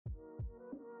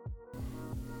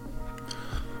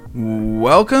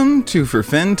Welcome to For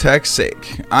FinTech's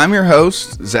Sake. I'm your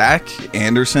host, Zach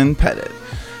Anderson Pettit.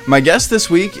 My guest this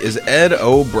week is Ed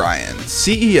O'Brien,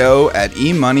 CEO at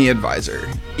eMoney Advisor.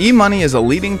 eMoney is a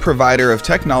leading provider of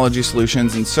technology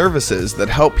solutions and services that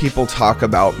help people talk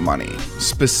about money,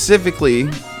 specifically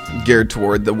geared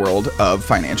toward the world of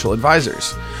financial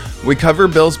advisors. We cover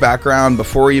Bill's background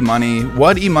before eMoney,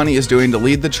 what eMoney is doing to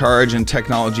lead the charge in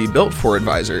technology built for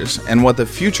advisors, and what the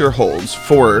future holds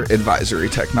for advisory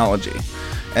technology.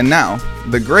 And now,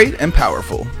 the great and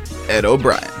powerful Ed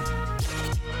O'Brien.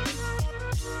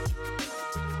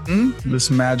 This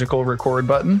magical record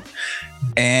button,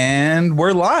 and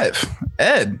we're live.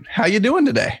 Ed, how you doing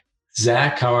today?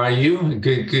 Zach, how are you?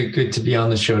 Good to be on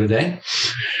the show today.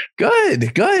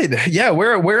 Good. Yeah,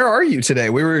 where are you today?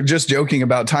 We were just joking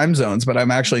about time zones, but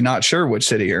I'm actually not sure which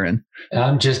city you're in.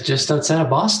 I'm just outside of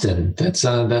Boston.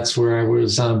 That's where I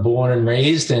was born and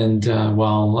raised. And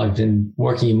while I've been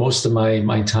working most of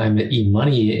my time at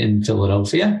eMoney in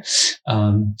Philadelphia,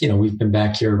 we've been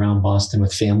back here around Boston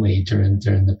with family during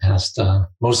the past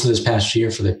most of this past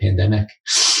year for the pandemic.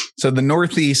 So the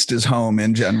Northeast is home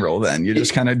in general. Then you're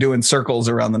just kind of doing circles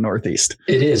around the Northeast.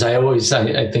 It is. I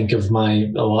think of a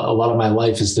lot of my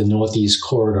life is the Northeast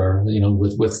corridor.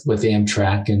 With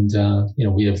Amtrak, and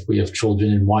we have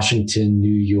children in Washington,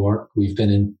 New York. We've been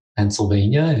in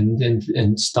Pennsylvania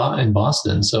and stop in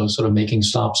Boston. So sort of making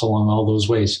stops along all those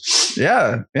ways.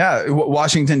 Yeah.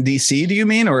 Washington, D.C., do you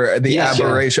mean, or the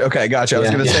aberration? Yeah. Okay, gotcha. I was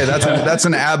going to say that's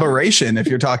an aberration if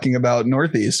you're talking about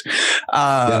Northeast.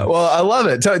 Well, I love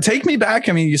it. So take me back.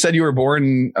 I mean, you said you were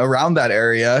born around that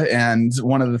area. And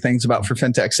one of the things about For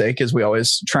FinTech's Sake is we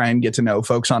always try and get to know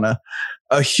folks on a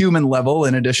human level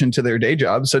in addition to their day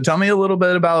job. So tell me a little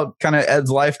bit about kind of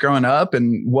Ed's life growing up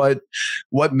and what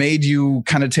made you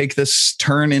kind of take this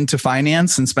turn into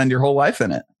finance and spend your whole life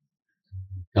in it.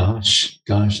 Gosh,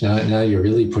 now you're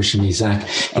really pushing me, Zach.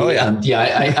 Oh yeah.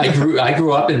 I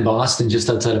grew up in Boston, just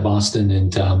outside of Boston,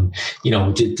 and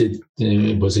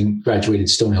graduated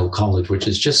Stonehill College, which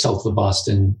is just south of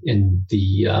Boston in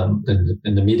the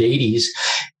mid '80s.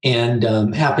 And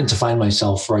happened to find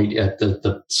myself right at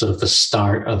the sort of the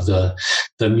start of the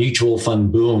mutual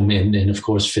fund boom, and of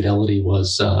course Fidelity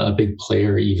was a big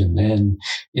player even then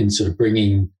in sort of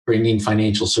bringing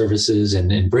financial services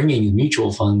and bringing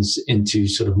mutual funds into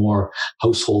sort of more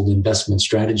household investment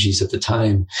strategies at the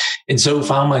time. And so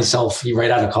found myself right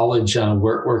out of college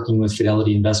working with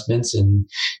Fidelity Investments and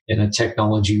in a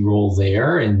technology role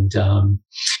there, and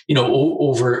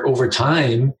over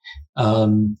time.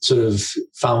 Sort of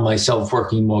found myself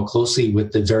working more closely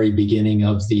with the very beginning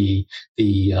of the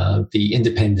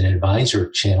independent advisor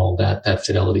channel that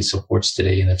Fidelity supports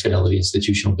today in the Fidelity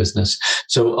institutional business.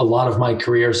 So a lot of my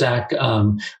career, Zach,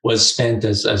 was spent,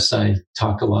 as I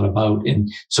talk a lot about, in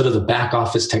sort of the back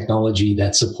office technology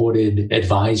that supported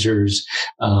advisors,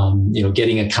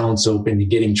 getting accounts open,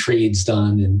 getting trades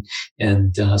done,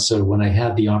 and so when I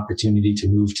had the opportunity to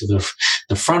move to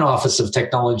the front office of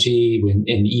technology in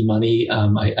eMoney,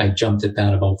 I jumped at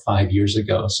that about 5 years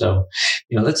ago. So,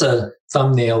 that's a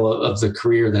thumbnail of the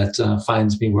career that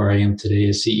finds me where I am today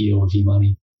as CEO of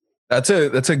eMoney. That's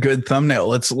a good thumbnail.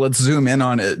 Let's zoom in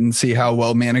on it and see how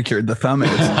well manicured the thumb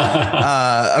is.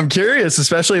 I'm curious,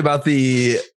 especially about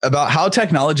how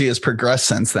technology has progressed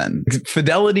since then.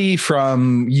 Fidelity,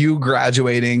 from you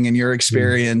graduating and your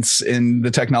experience in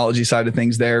the technology side of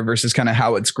things there versus kind of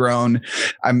how it's grown.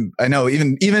 I know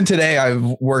even today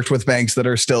I've worked with banks that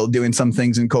are still doing some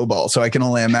things in COBOL, so I can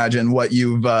only imagine what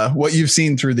you've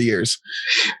seen through the years.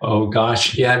 Oh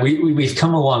gosh, yeah, we've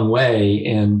come a long way,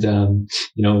 and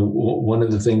one of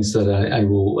the things that I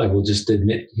will just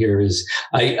admit here is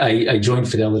I joined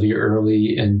Fidelity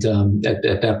early, and at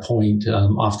that point,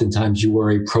 oftentimes you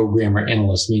were a programmer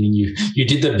analyst, meaning you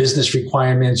did the business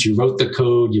requirements, you wrote the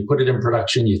code, you put it in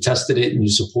production, you tested it, and you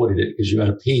supported it because you had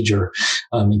a pager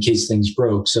in case things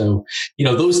broke. So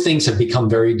those things have become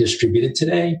very distributed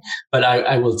today. But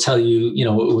I will tell you,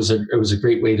 it was a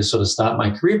great way to sort of start my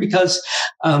career because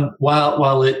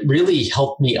while it really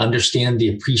helped me understand the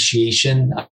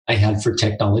appreciation I had for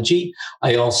technology,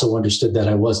 I also understood that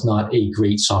I was not a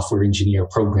great software engineer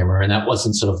programmer, and that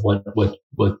wasn't sort of what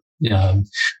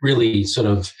really sort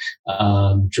of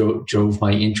drove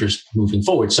my interest moving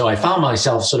forward. So I found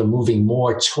myself sort of moving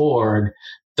more toward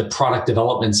the product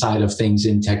development side of things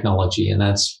in technology, and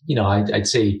that's I'd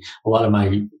say a lot of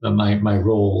my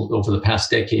role over the past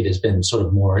decade has been sort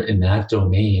of more in that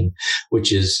domain,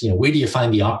 which is where do you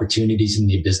find the opportunities in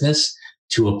the business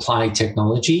to apply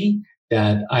technology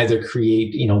that either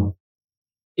create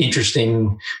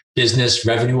interesting business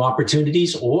revenue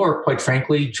opportunities, or quite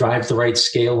frankly, drive the right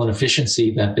scale and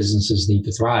efficiency that businesses need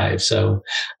to thrive. So,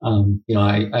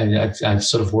 I've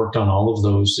sort of worked on all of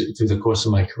those through the course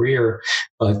of my career,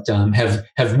 but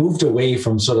have moved away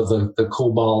from sort of the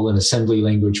COBOL and assembly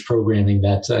language programming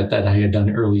that I had done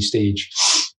early stage.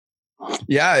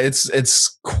 Yeah,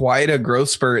 it's quite a growth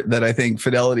spurt that I think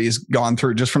Fidelity's gone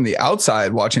through just from the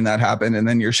outside watching that happen. And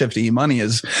then your shift to eMoney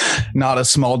is not a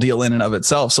small deal in and of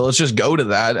itself. So let's just go to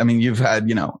that. I mean, you've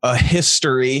had, a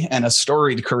history and a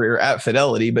storied career at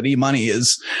Fidelity, but eMoney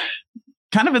is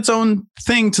kind of its own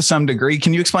thing to some degree.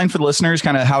 Can you explain for the listeners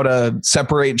kind of how to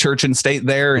separate church and state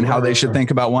there and how they should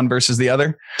think about one versus the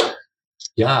other?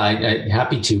 Yeah, I'm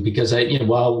happy to, because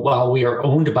while we are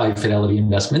owned by Fidelity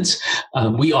Investments,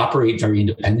 we operate very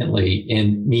independently,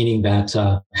 in meaning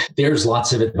that there's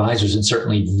lots of advisors and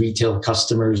certainly retail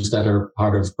customers that are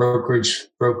part of brokerage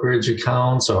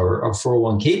accounts or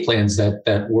 401k plans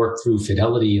that work through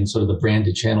Fidelity and sort of the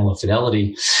branded channel of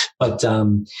Fidelity. But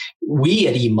we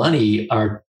at eMoney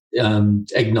are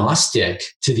agnostic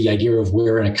to the idea of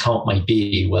where an account might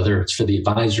be, whether it's for the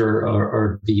advisor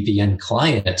or the end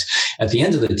client. At the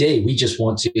end of the day, we just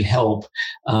want to help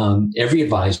every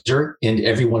advisor and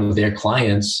every one of their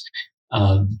clients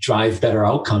drive better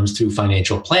outcomes through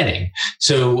financial planning.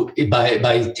 So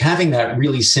by having that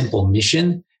really simple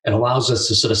mission, it allows us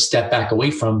to sort of step back away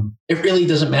from, it really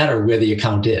doesn't matter where the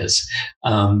account is.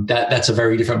 That's a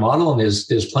very different model. And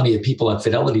there's plenty of people at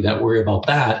Fidelity that worry about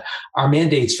that. Our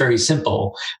mandate's very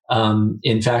simple.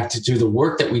 In fact, through the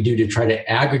work that we do to try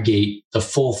to aggregate the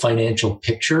full financial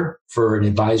picture for an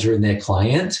advisor and their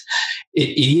client, it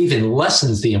even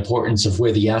lessens the importance of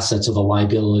where the assets or the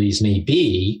liabilities may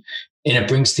be. And it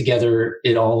brings together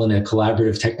it all in a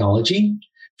collaborative technology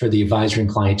for the advisor and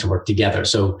client to work together.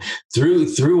 So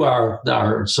through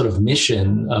our sort of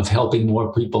mission of helping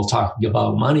more people talking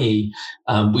about money,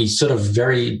 we sort of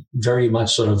very, very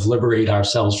much sort of liberate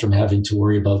ourselves from having to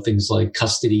worry about things like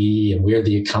custody and where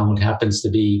the account happens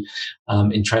to be,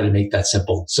 and try to make that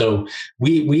simple. So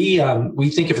we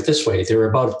think of it this way: there are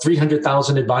about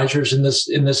 300,000 advisors in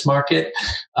this market,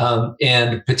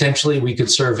 and potentially we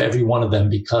could serve every one of them,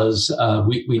 because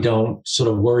we don't sort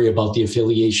of worry about the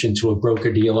affiliation to a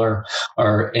broker dealer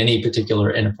or any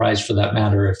particular enterprise for that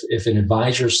matter. If an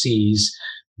advisor sees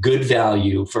good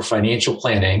value for financial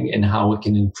planning and how it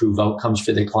can improve outcomes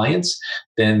for their clients,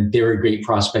 then they're a great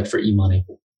prospect for eMoney.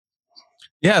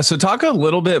 Yeah. So talk a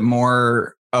little bit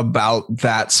more about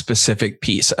that specific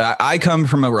piece. I come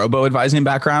from a robo-advising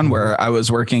background where I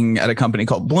was working at a company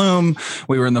called Bloom.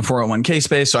 We were in the 401k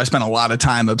space. So I spent a lot of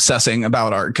time obsessing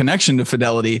about our connection to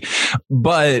Fidelity.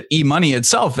 But eMoney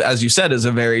itself, as you said, is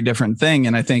a very different thing.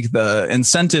 And I think the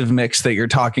incentive mix that you're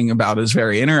talking about is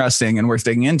very interesting and worth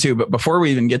digging into. But before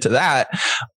we even get to that,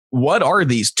 what are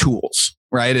these tools?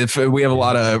 Right? If we have a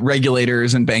lot of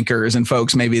regulators and bankers and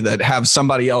folks maybe that have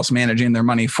somebody else managing their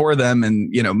money for them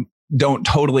and, don't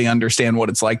totally understand what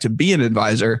it's like to be an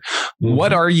advisor. Mm-hmm.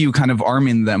 What are you kind of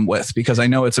arming them with? Because I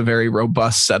know it's a very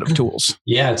robust set of tools.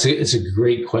 Yeah, it's a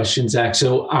great question, Zach.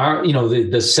 So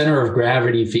the center of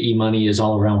gravity for eMoney is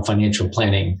all around financial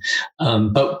planning.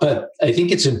 But I think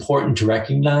it's important to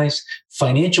recognize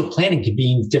financial planning can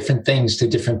mean different things to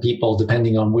different people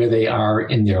depending on where they are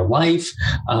in their life,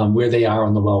 where they are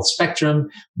on the wealth spectrum,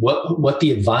 what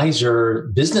the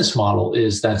advisor business model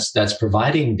is that's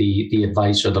providing the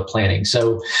advice or the planning.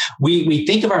 So we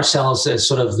think of ourselves as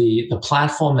sort of the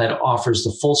platform that offers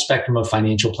the full spectrum of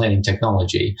financial planning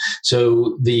technology.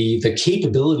 So the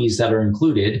capabilities that are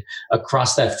included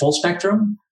across that full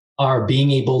spectrum are being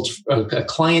able to, a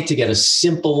client to get a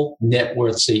simple net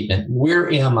worth statement.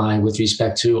 Where am I with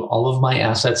respect to all of my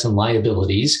assets and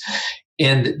liabilities?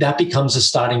 And that becomes a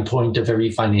starting point of every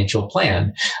financial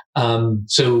plan.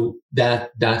 So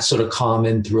that's sort of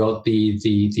common throughout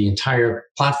the entire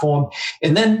platform.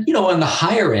 And then, on the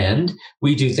higher end,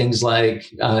 we do things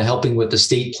like helping with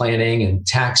estate planning and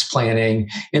tax planning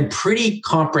and pretty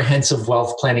comprehensive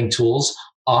wealth planning tools,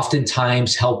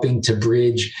 oftentimes helping to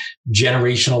bridge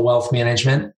generational wealth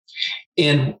management.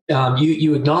 And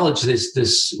you acknowledge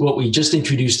this what we just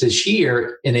introduced this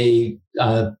year in a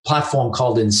platform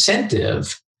called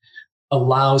Incentive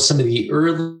allows some of the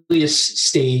earliest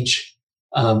stage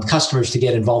customers to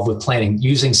get involved with planning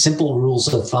using simple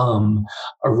rules of thumb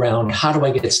around how do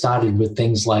I get started with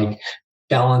things like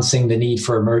balancing the need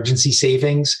for emergency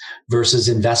savings versus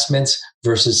investments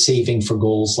versus saving for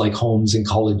goals like homes and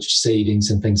college savings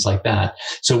and things like that.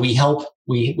 So we help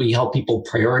people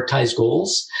prioritize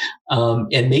goals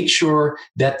and make sure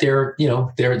that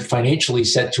they're financially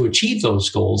set to achieve those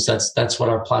goals. That's what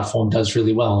our platform does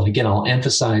really well. And again, I'll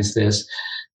emphasize this.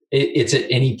 it's at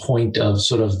any point of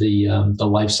sort of the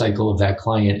life cycle of that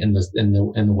client and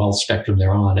the wealth spectrum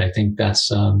they're on. I think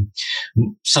that's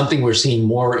something we're seeing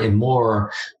more and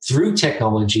more through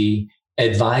technology.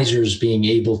 Advisors being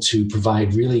able to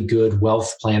provide really good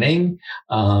wealth planning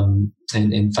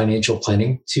and financial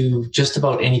planning to just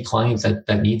about any client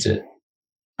that needs it.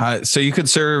 So you could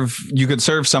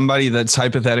serve somebody that's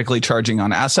hypothetically charging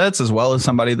on assets as well as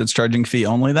somebody that's charging fee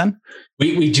only then?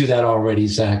 We do that already,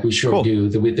 Zach. We sure do.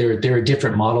 There are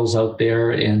different models out there.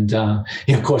 And,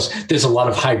 of course, there's a lot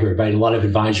of hybrid, right? A lot of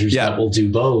advisors that will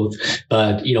do both.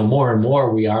 But, more and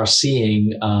more we are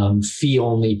seeing fee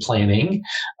only planning.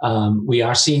 We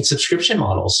are seeing subscription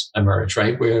models emerge,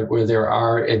 right? Where there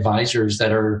are advisors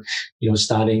that are,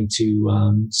 starting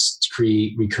to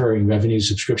create recurring revenue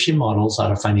subscription models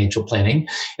out of financial planning.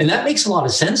 And that makes a lot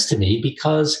of sense to me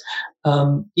because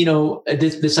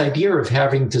this idea of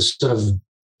having to sort of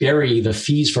bury the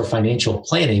fees for financial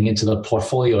planning into the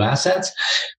portfolio assets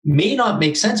may not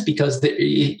make sense because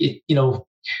if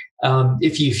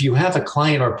you have a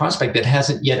client or a prospect that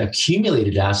hasn't yet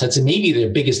accumulated assets and maybe their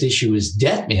biggest issue is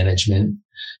debt management,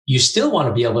 you still want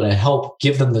to be able to help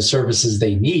give them the services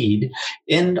they need.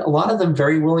 And a lot of them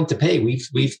very willing to pay.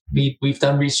 We've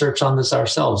done research on this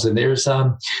ourselves, and there's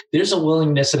a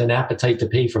willingness and an appetite to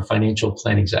pay for financial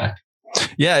planning, Zach.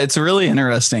 Yeah, it's really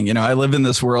interesting. I live in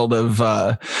this world of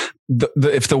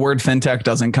if the word fintech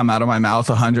doesn't come out of my mouth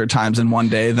 100 times in one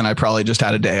day, then I probably just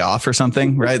had a day off or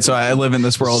something, right? So I live in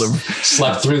this world of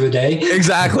slept through the day.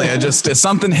 Exactly.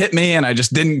 Something hit me and I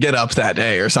just didn't get up that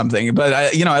day or something. But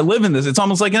I live in this. It's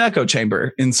almost like an echo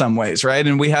chamber in some ways, right?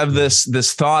 And we have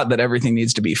this thought that everything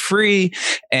needs to be free,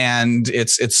 and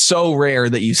it's so rare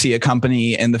that you see a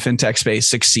company in the fintech space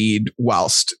succeed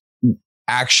whilst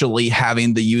actually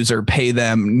having the user pay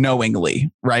them knowingly,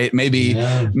 right? Maybe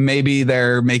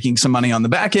they're making some money on the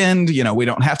back end. We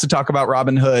don't have to talk about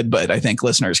Robinhood, but I think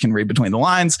listeners can read between the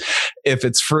lines. If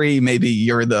it's free, maybe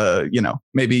you're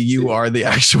maybe you are the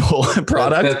actual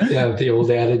product. The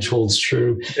old adage holds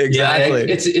true. Exactly. Yeah,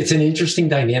 it's an interesting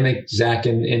dynamic, Zach,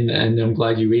 and I'm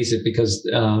glad you raised it because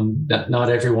that not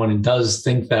everyone does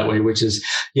think that way, which is,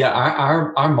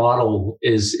 our model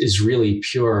is really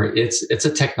pure. It's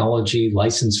a technology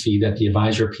license fee that the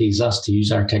advisor pays us to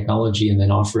use our technology and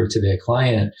then offer it to their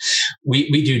client.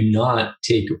 We do not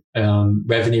take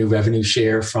revenue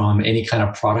share from any kind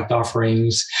of product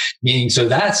offerings. Meaning, so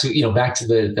that's back to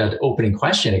that opening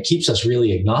question. It keeps us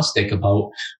really agnostic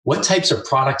about what types of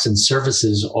products and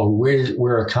services or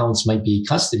where accounts might be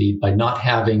custodied by not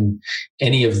having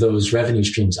any of those revenue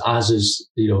streams. Ours is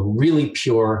really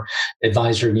pure.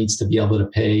 Advisor needs to be able to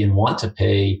pay and want to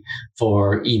pay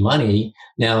for e-money.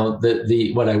 Now,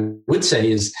 what I would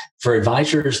say is for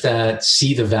advisors that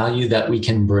see the value that we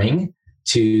can bring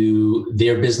to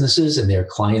their businesses and their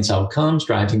clients' outcomes,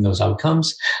 driving those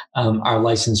outcomes, our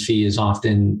license fee is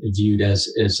often viewed as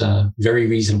very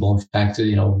reasonable. In fact,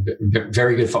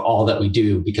 very good for all that we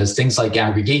do, because things like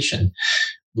aggregation,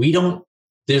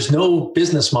 there's no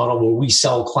business model where we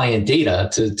sell client data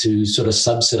to sort of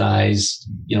subsidize,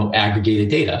 aggregated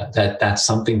data. That's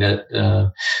something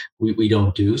that we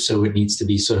don't do. So it needs to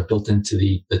be sort of built into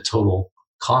the total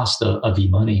cost of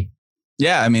e-money.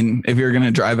 Yeah. I mean, if you're going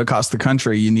to drive across the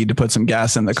country, you need to put some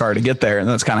gas in the car to get there. And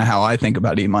that's kind of how I think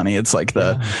about e-money. It's like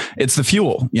it's the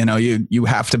fuel, you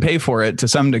have to pay for it to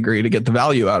some degree to get the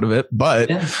value out of it, but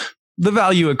the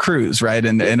value accrues, right?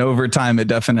 And over time, it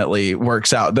definitely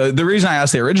works out. The reason I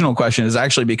asked the original question is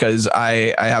actually because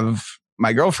I have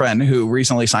my girlfriend who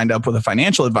recently signed up with a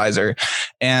financial advisor,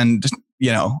 and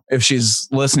if she's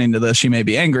listening to this, she may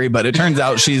be angry, but it turns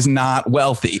out she's not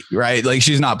wealthy, right? Like,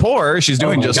 she's not poor. She's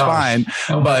doing just fine.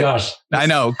 But I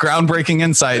know, groundbreaking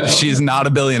insight. She's not a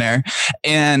billionaire,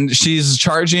 and she's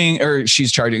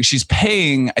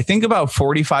paying, I think, about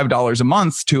 $45 a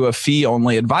month to a fee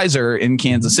only advisor in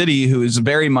Kansas City, who is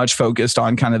very much focused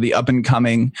on kind of the up and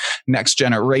coming next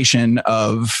generation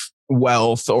of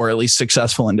wealth, or at least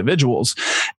successful individuals.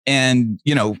 And,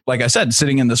 like I said,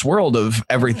 sitting in this world of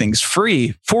everything's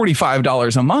free,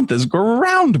 $45 a month is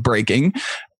groundbreaking.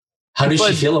 How does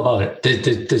she feel about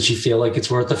it? Does she feel like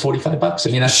it's worth the $45?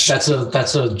 I mean,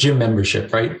 that's a gym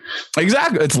membership, right?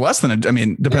 Exactly. It's less than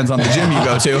depends on the gym you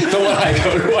go to. The one I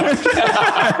go to.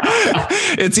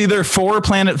 It's either 4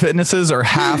 Planet Fitnesses or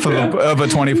half of a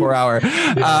 24-hour.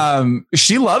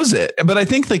 She loves it. But I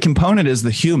think the component is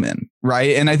the human,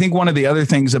 right? And I think one of the other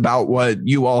things about what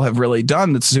you all have really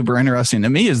done that's super interesting to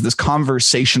me is this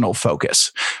conversational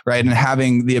focus, right? And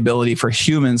having the ability for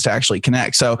humans to actually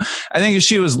connect. So I think if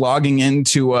she was logging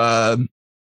into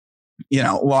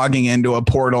logging into a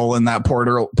portal, and that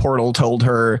portal told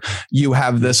her, you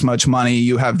have this much money,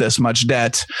 you have this much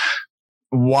debt.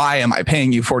 Why am I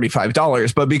paying you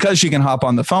 $45? But because she can hop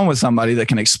on the phone with somebody that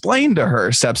can explain to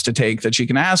her steps to take, that she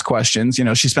can ask questions,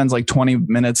 she spends like 20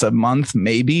 minutes a month,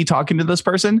 maybe, talking to this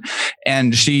person,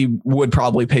 and she would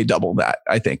probably pay double that,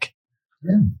 I think.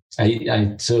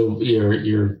 Yeah. So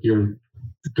your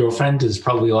girlfriend is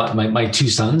probably a lot. My two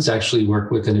sons actually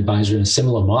work with an advisor in a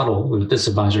similar model. This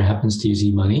advisor happens to use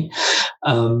eMoney.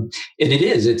 And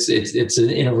it's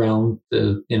in around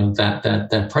the,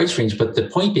 that price range. But the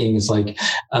point being is like,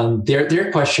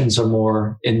 their questions are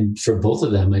more, and for both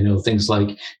of them, I know things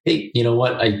like, hey, you know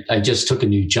what? I just took a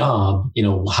new job.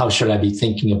 How should I be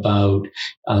thinking about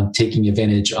taking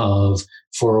advantage of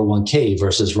 401k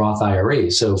versus Roth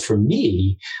IRA? So for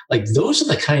me, like, those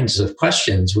are the kinds of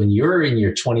questions when you're in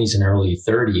your 20s and early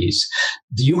 30s,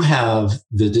 you have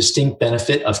the distinct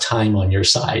benefit of time on your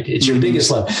side. It's your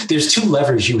biggest lever. There's two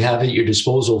levers you have at your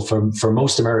disposal for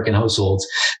most American households.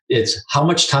 It's how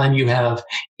much time you have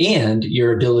and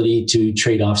your ability to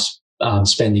trade off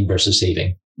spending versus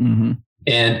saving. Mm-hmm.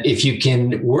 And if you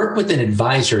can work with an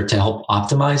advisor to help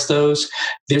optimize those,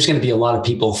 there's going to be a lot of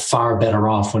people far better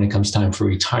off when it comes time for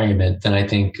retirement than I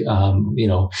think,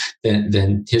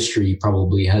 than history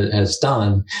probably has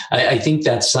done. I think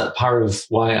that's part of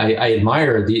why I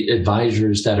admire the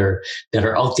advisors that are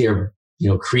out there,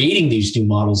 creating these new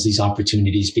models, these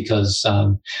opportunities, because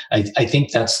I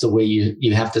think that's the way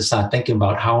you have to start thinking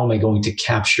about, how am I going to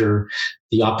capture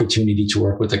the opportunity to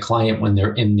work with a client when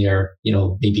they're in their,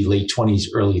 maybe late 20s,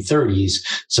 early 30s,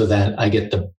 so that I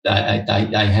get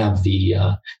I have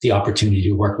the opportunity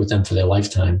to work with them for their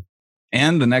lifetime.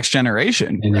 And the next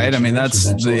generation, right? I mean, that's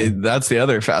the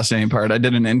other fascinating part. I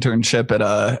did an internship at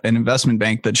an investment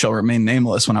bank that shall remain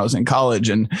nameless when I was in college,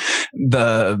 and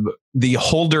the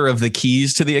holder of the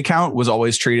keys to the account was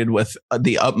always treated with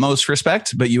the utmost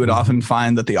respect, but you would often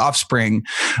find that the offspring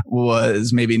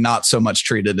was maybe not so much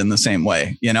treated in the same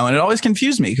way, and it always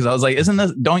confused me, because I was like,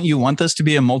 don't you want this to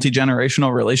be a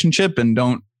multi-generational relationship? And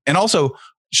also,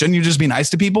 shouldn't you just be nice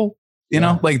to people?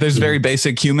 There's very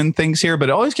basic human things here, but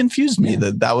it always confused me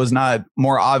that was not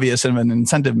more obvious of an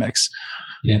incentive mix.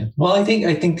 Yeah. Well, I think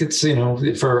it's,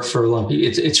 for a lot of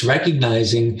people, it's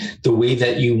recognizing the way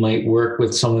that you might work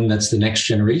with someone that's the next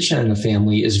generation in the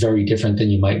family is very different than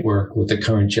you might work with the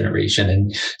current generation.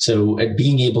 And so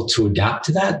being able to adapt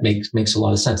to that makes a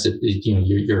lot of sense.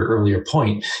 Your earlier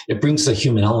point, it brings the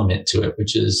human element to it,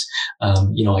 which is,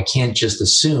 I can't just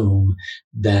assume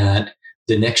that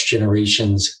the next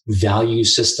generation's value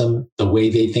system, the way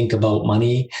they think about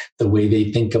money, the way they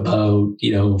think about,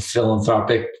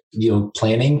 philanthropic,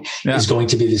 planning is going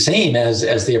to be the same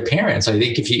as their parents. I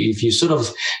think if you sort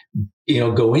of,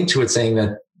 go into it saying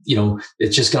that,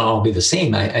 it's just going to all be the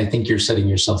same, I think you're setting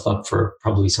yourself up for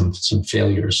probably some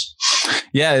failures.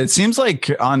 Yeah, it seems like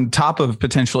on top of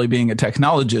potentially being a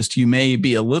technologist, you may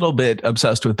be a little bit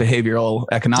obsessed with behavioral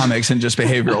economics and just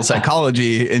behavioral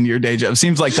psychology in your day job.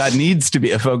 Seems like that needs to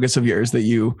be a focus of yours, that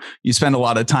you spend a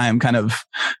lot of time kind of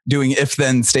doing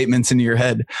if-then statements in your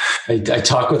head. I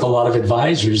talk with a lot of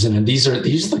advisors, and these are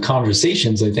the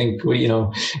conversations. I think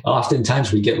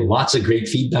oftentimes we get lots of great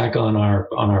feedback on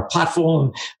our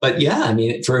platform. But yeah, I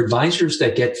mean, for advisors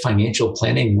that get financial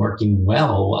planning working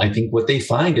well, I think what they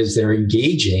find is they're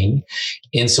engaging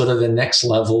in sort of the next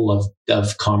level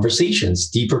of conversations,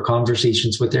 deeper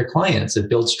conversations with their clients. It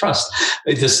builds trust.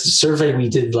 This survey we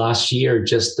did last year,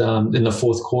 just in the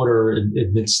fourth quarter,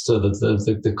 amidst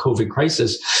the COVID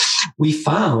crisis, we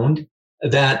found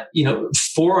that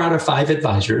 4 out of 5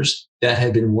 advisors that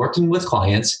had been working with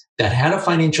clients that had a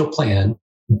financial plan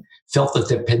felt that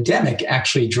the pandemic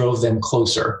actually drove them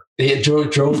closer. They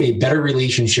drove a better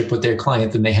relationship with their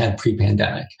client than they had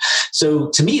pre-pandemic. So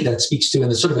to me, that speaks to, in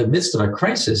the sort of midst of a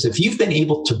crisis, if you've been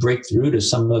able to break through to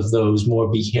some of those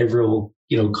more behavioral,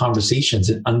 conversations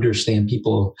and understand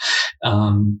people,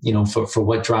 for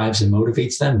what drives and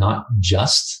motivates them, not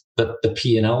just the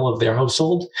P&L of their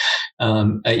household,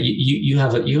 you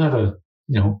have a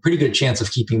pretty good chance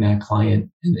of keeping that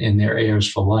client in their heirs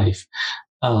for life.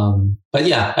 But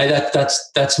yeah,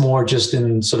 that's more just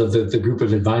in sort of the group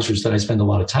of advisors that I spend a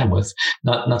lot of time with.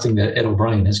 Nothing that Ed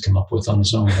O'Brien has come up with on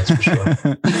his own, that's for sure.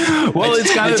 Well,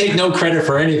 I take no credit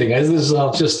for anything. This is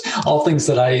all things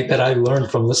that I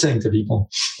learned from listening to people.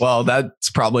 Well,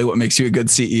 that's probably what makes you a good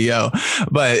CEO.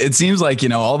 But it seems like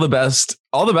all the best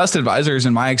all the best advisors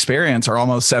in my experience are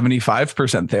almost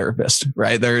 75% therapist,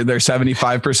 right? They're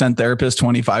 75% therapist,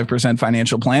 25%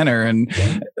 financial planner. And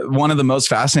one of the most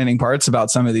fascinating parts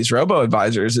about some of these robo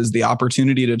advisors is the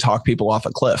opportunity to talk people off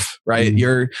a cliff, right? Mm-hmm.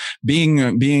 You're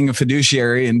being a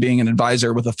fiduciary and being an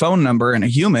advisor with a phone number and a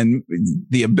human,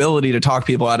 the ability to talk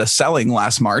people out of selling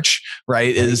last March,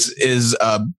 right? Is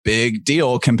a big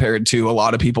deal compared to a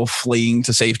lot of people fleeing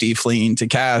to safety, fleeing to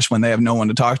cash when they have no one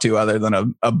to talk to other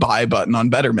than a buy button on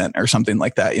Betterment or something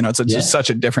like that. It's just such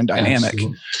a different dynamic.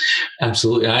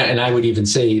 Absolutely. And I would even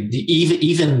say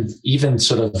even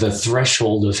sort of the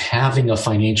threshold of having a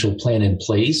financial plan in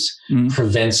place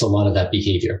prevents a lot of that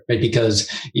behavior, right? Because,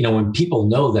 when people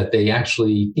know that they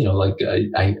actually,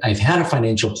 I've had a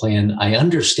financial plan, I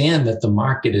understand that the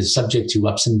market is subject to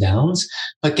ups and downs,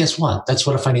 but guess what? That's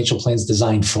what a financial plan is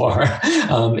designed for.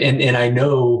 And I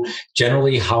know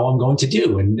generally how I'm going to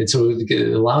do. And so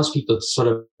it allows people to sort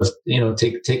of,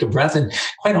 take a breath and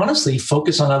quite honestly,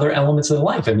 focus on other elements of their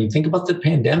life. I mean, think about the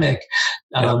pandemic.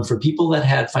 For people that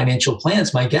had financial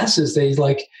plans, my guess is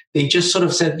they just sort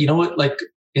of said, you know what, like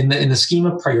in the scheme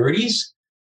of priorities,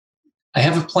 I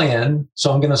have a plan,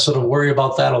 so I'm going to sort of worry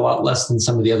about that a lot less than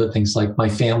some of the other things like my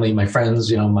family, my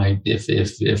friends,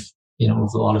 if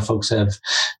a lot of folks have,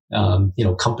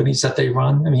 companies that they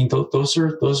run. I mean, those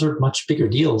are much bigger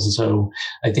deals. And so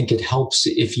I think it helps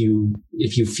if you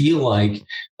feel like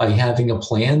by having a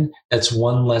plan, that's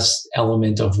one less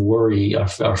element of worry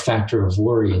or factor of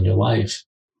worry in your life.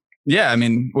 Yeah. I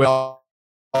mean,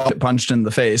 get punched in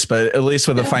the face, but at least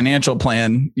with a financial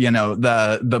plan,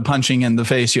 the punching in the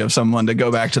face, you have someone to go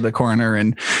back to the corner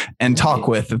and talk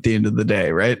with at the end of the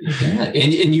day, right? Yeah,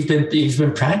 and you've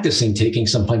been practicing taking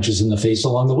some punches in the face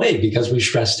along the way because we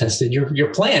stress tested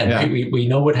your plan. Yeah. Right? We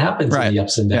know what happens in the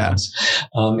ups and downs.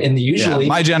 Yeah. And usually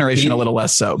my generation a little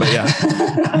less so, but yeah.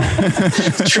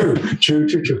 True.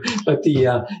 But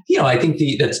I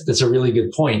think that's a really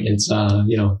good point. It's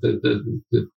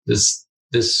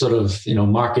this sort of,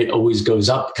 market always goes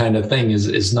up kind of thing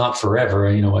is not forever.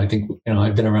 I think,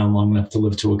 I've been around long enough to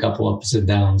live to a couple ups and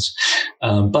downs.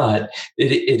 But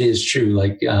it is true.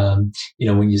 Like,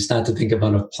 when you start to think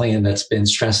about a plan that's been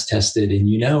stress tested and,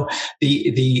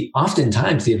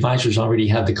 oftentimes the advisors already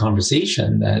have the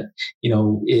conversation that,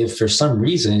 if for some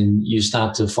reason you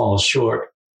start to fall short,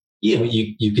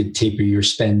 you could taper your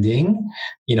spending,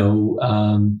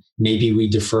 maybe we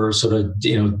defer sort of,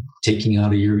 taking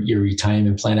out of your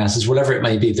retirement plan assets, whatever it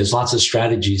might be. There's lots of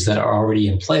strategies that are already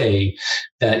in play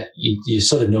that you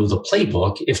sort of know the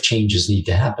playbook if changes need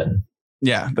to happen.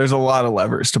 Yeah, there's a lot of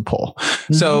levers to pull.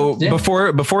 Mm-hmm. So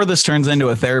before this turns into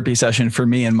a therapy session for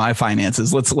me and my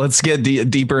finances, let's get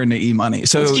deeper into eMoney.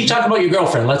 So let's keep talking about your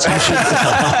girlfriend. Let's.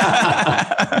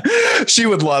 She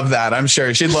would love that. I'm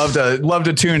sure she'd love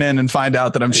to tune in and find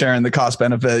out that I'm sharing the cost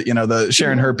benefit.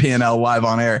 Sharing her P&L live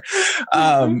on air.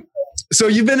 So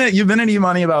you've been at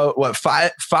eMoney about what,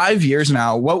 5 years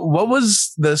now. What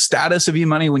was the status of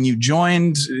eMoney when you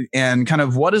joined, and kind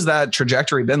of what has that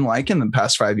trajectory been like in the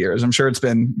past 5 years? I'm sure it's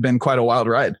been quite a wild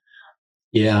ride.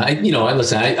 Yeah, I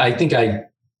think I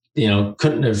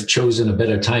couldn't have chosen a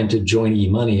better time to join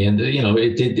eMoney, and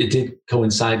it did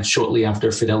coincide shortly after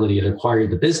Fidelity had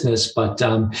acquired the business, but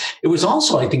it was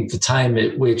also, I think, the time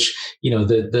at which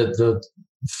the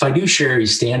fiduciary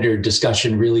standard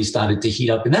discussion really started to heat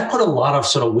up. And that put a lot of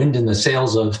sort of wind in the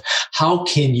sails of how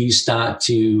can you start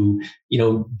to,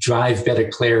 drive better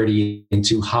clarity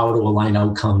into how to align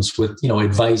outcomes with,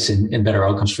 advice and better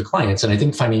outcomes for clients. And I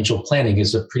think financial planning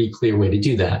is a pretty clear way to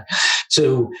do that.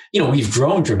 So, we've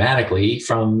grown dramatically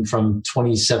from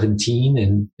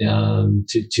 2017 and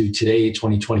to today,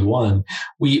 2021.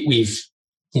 We've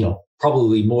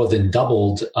probably more than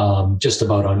doubled, just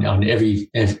about on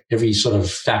every sort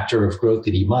of factor of growth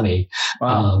at eMoney.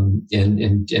 Wow.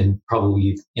 And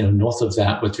probably, north of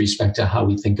that with respect to how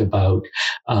we think about,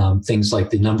 things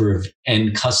like the number of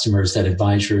end customers that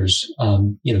advisors,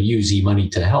 use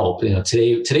eMoney to help.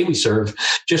 Today we serve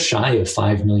just shy of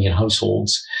 5 million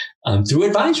households, through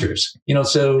advisors,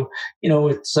 so,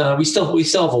 it's, we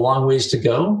still have a long ways to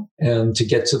go and to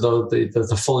get to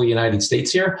the full United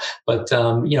States here. But,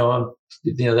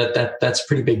 that's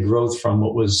pretty big growth from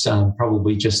what was,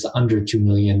 probably just under 2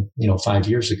 million, 5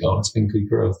 years ago. It's been good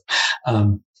growth.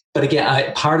 But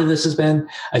again, part of this has been,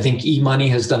 I think eMoney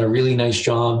has done a really nice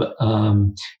job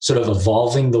sort of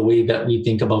evolving the way that we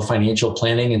think about financial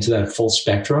planning into that full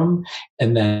spectrum.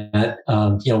 And that,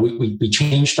 we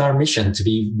changed our mission to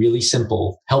be really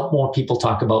simple, help more people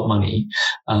talk about money.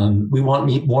 We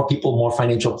want more people, more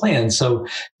financial plans. So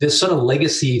this sort of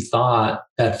legacy thought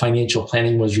that financial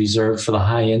planning was reserved for the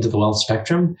high end of the wealth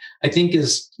spectrum, I think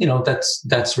is,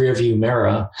 that's rear view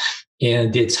mirror.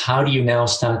 And it's how do you now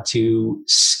start to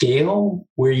scale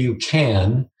where you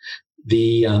can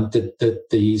the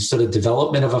sort of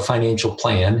development of a financial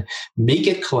plan, make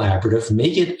it collaborative,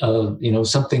 make it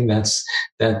something that's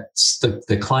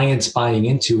the client's buying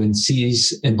into and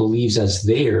sees and believes as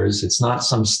theirs. It's not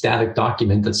some static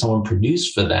document that someone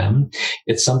produced for them.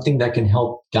 It's something that can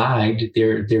help guide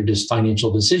their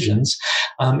financial decisions.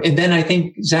 And then I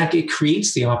think, Zach, it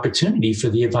creates the opportunity for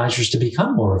the advisors to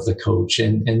become more of the coach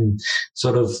and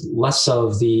sort of less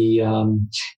of the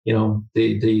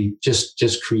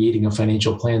just creating a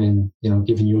financial plan and,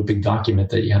 giving you a big document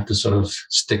that you have to sort of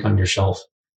stick on your shelf.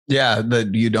 Yeah,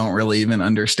 that you don't really even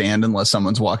understand unless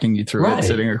someone's walking you through it,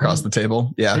 sitting across the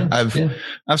table. Yeah,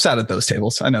 I've sat at those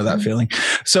tables. I know that feeling.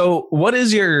 So what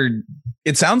is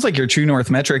it sounds like your true north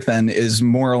metric then is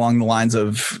more along the lines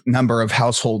of number of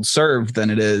households served than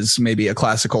it is maybe a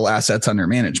classical assets under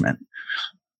management.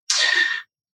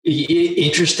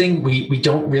 Interesting. We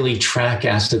don't really track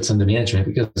assets under management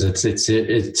because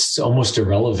it's almost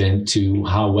irrelevant to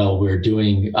how well we're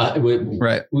doing.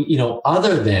 Right.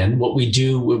 Other than what we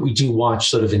do watch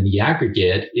sort of in the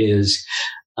aggregate is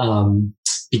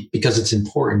because it's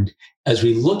important. As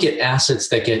we look at assets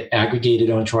that get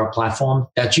aggregated onto our platform,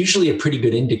 that's usually a pretty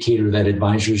good indicator that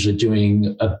advisors are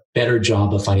doing a better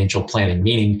job of financial planning,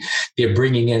 meaning they're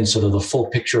bringing in sort of the full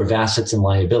picture of assets and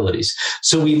liabilities.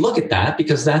 So we look at that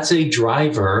because that's a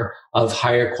driver of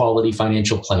higher quality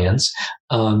financial plans.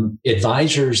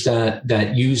 Advisors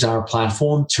that use our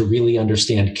platform to really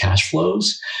understand cash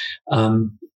flows,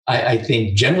 I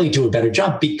think generally do a better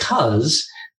job because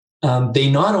they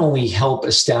not only help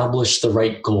establish the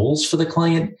right goals for the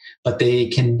client, but they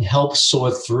can help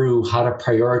sort through how to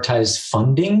prioritize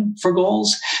funding for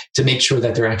goals to make sure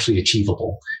that they're actually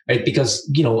achievable, right? Because,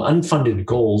 unfunded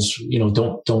goals,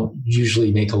 don't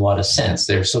usually make a lot of sense.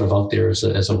 They're sort of out there as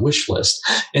a wish list.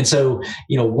 And so,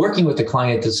 working with the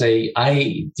client to say,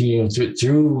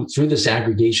 through this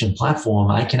aggregation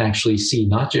platform, I can actually see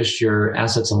not just your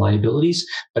assets and liabilities,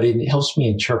 but it helps me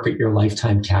interpret your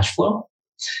lifetime cash flow.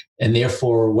 And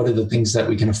therefore, what are the things that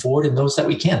we can afford and those that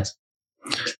we can't?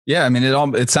 Yeah, I mean,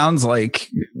 it sounds like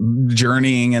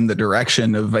journeying in the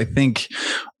direction of, I think,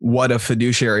 what a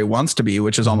fiduciary wants to be,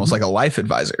 which is almost like a life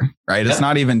advisor, right? Yeah. It's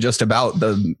not even just about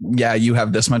you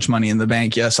have this much money in the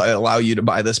bank. Yes, I allow you to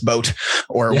buy this boat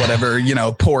or whatever,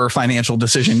 poor financial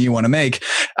decision you want to make.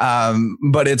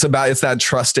 But it's that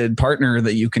trusted partner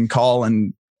that you can call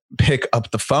and pick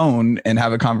up the phone and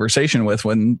have a conversation with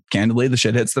when candidly the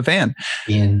shit hits the fan.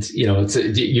 And,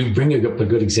 you bring up a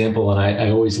good example. And I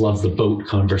always love the boat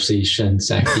conversation,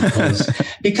 Zach,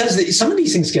 because some of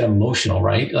these things get emotional,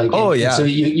 right? So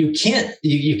you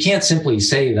can't simply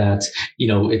say that,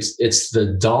 it's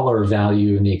the dollar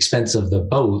value and the expense of the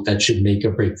boat that should make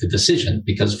or break the decision,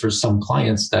 because for some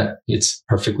clients that it's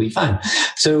perfectly fine.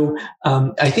 So,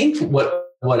 I think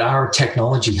what our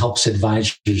technology helps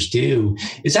advisors do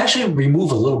is actually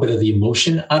remove a little bit of the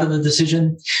emotion out of the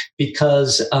decision,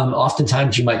 because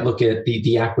oftentimes you might look at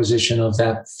the acquisition of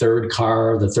that third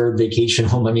car, the third vacation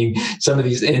home. I mean, some of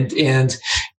these and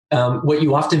what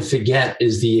you often forget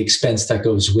is the expense that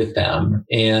goes with them.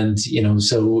 And,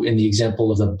 so in the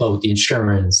example of the boat, the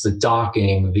insurance, the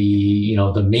docking,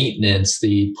 the maintenance,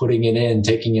 the putting it in,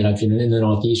 taking it up. If you're in the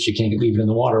Northeast, you can't leave it in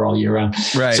the water all year round.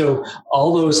 Right. So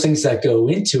all those things that go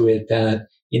into it that,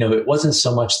 it wasn't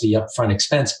so much the upfront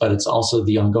expense, but it's also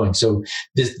the ongoing. So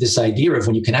this idea of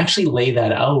when you can actually lay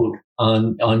that out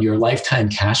on your lifetime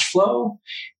cash flow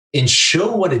and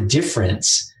show what a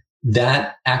difference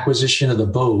that acquisition of the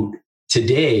boat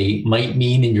today might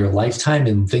mean in your lifetime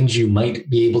and things you might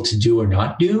be able to do or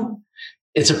not do.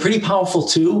 It's a pretty powerful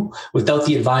tool without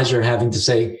the advisor having to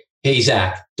say, hey,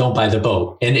 Zach, don't buy the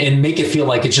boat, and make it feel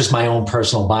like it's just my own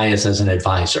personal bias as an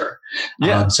advisor.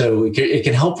 Yeah. So it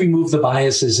can help remove the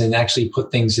biases and actually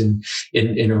put things in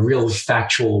a real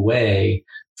factual way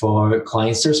for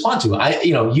clients to respond to.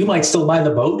 You might still buy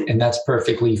the boat, and that's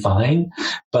perfectly fine,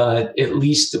 but at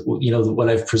least, what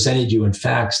I've presented you in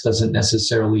facts doesn't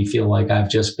necessarily feel like I've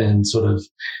just been sort of,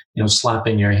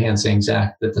 slapping your hand saying,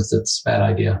 Zach, that's a bad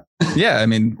idea. Yeah, I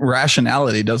mean,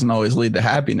 rationality doesn't always lead to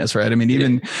happiness, right? I mean,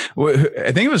 even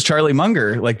I think it was Charlie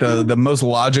Munger, like the most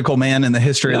logical man in the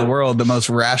history of the world, the most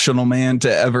rational man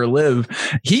to ever live.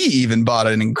 He even bought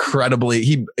an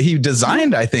incredibly he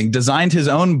designed his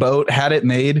own boat, had it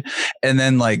made, and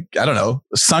then like I don't know,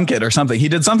 sunk it or something. He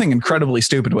did something incredibly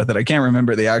stupid with it. I can't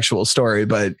remember the actual story,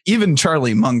 but even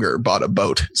Charlie Munger bought a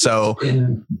boat. So.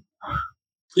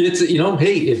 It's,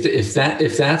 hey,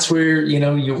 if that's where,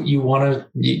 you want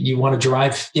to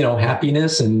drive,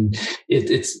 happiness, and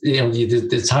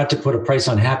it's hard to put a price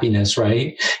on happiness.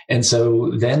 Right. And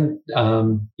so then,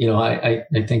 I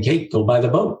think, hey, go buy the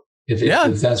boat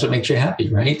if that's what makes you happy.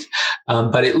 Right.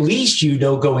 But at least,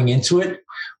 going into it,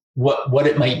 what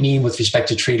it might mean with respect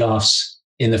to trade-offs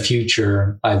in the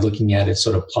future by looking at it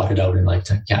sort of plotted out in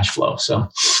lifetime cash flow. So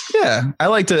yeah, I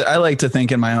like to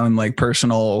think in my own like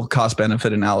personal cost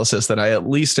benefit analysis that I at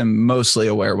least am mostly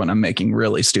aware when I'm making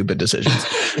really stupid decisions.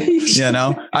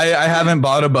 I haven't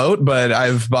bought a boat, but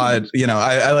I've bought,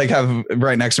 I like have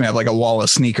right next to me, I have like a wall of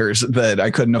sneakers that I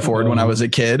couldn't afford when I was a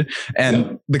kid.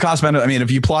 And the cost benefit, I mean,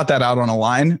 if you plot that out on a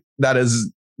line, that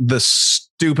is the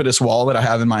stupidest wall that I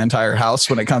have in my entire house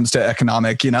when it comes to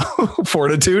economic,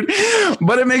 fortitude,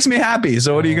 but it makes me happy.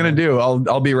 So what are you going to do?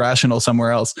 I'll be rational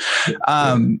somewhere else.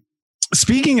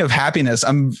 Speaking of happiness,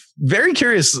 I'm very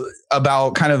curious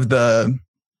about kind of the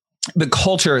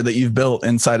culture that you've built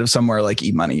inside of somewhere like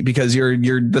eMoney, because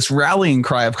you're this rallying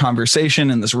cry of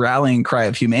conversation and this rallying cry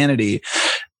of humanity.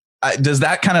 Does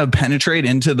that kind of penetrate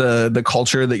into the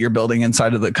culture that you're building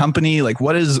inside of the company? Like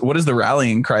what is the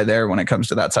rallying cry there when it comes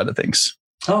to that side of things?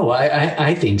 Oh,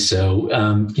 I think so.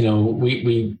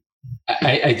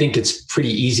 I think it's pretty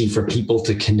easy for people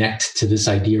to connect to this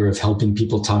idea of helping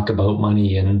people talk about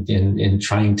money and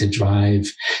trying to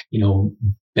drive,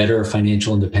 better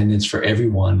financial independence for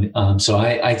everyone. So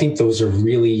I think those are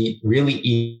really, really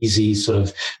easy sort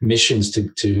of missions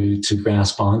to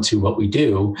grasp onto what we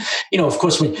do. Of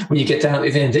course, when you get down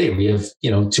at the end of the day, we have,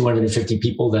 250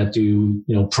 people that do,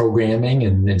 programming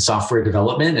and software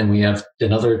development. And we have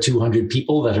another 200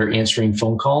 people that are answering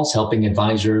phone calls, helping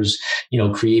advisors,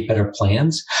 create better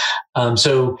plans.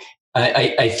 So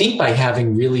I think by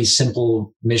having really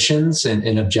simple missions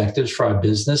and objectives for our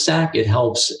business, Zach, it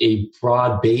helps a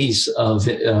broad base of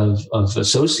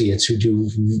associates who do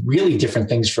really different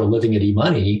things for a living at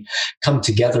eMoney come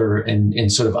together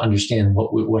and sort of understand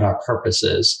what our purpose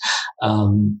is.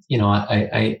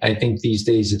 I think these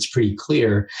days it's pretty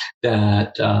clear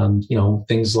that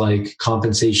things like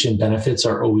compensation benefits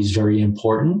are always very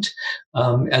important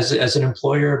as an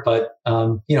employer, but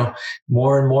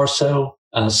more and more so.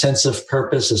 A sense of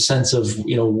purpose, a sense of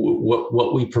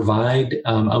what we provide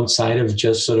outside of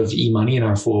just sort of eMoney in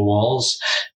our four walls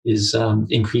is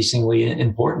increasingly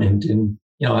important. And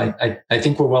I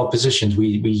think we're well positioned.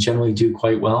 We generally do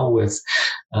quite well with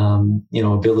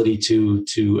ability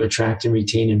to attract and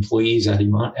retain employees at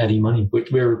eMoney.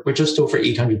 We're just over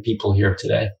 800 people here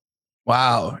today.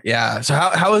 Wow. Yeah. So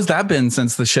how has that been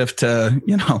since the shift to,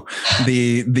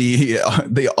 the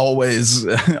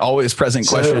always present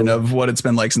question of what it's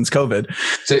been like since COVID?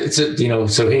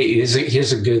 So hey,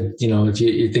 here's a good, if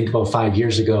you think about 5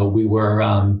 years ago, we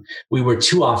were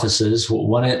two offices,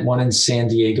 one in San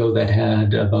Diego that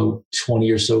had about 20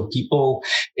 or so people,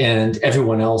 and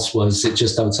everyone else was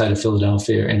just outside of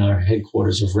Philadelphia in our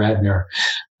headquarters of Radnor.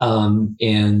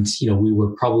 And we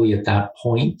were probably at that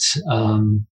point,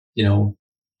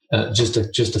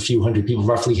 just a few hundred people,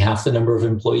 roughly half the number of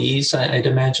employees, I'd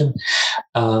imagine.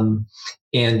 And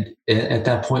at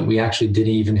that point, we actually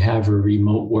didn't even have a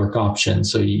remote work option.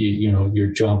 So, your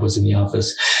job was in the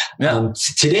office. Yeah.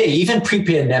 Today, even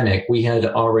pre-pandemic, we had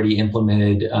already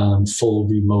implemented full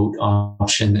remote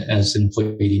option as an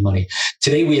employee at eMoney.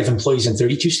 Today, we have employees in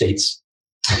 32 states.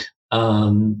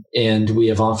 And we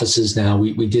have offices now.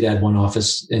 We did add one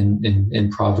office in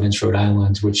Providence, Rhode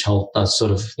Island, which helped us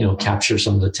sort of, capture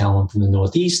some of the talent from the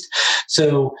Northeast.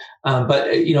 So, but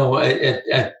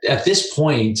at this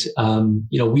point,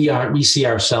 we see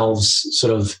ourselves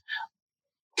sort of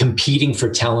competing for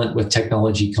talent with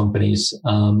technology companies,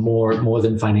 more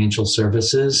than financial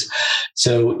services.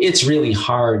 So it's really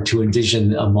hard to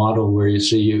envision a model where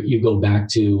you go back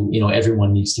to,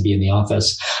 everyone needs to be in the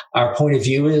office. Our point of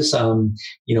view is,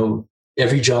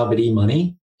 every job at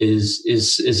eMoney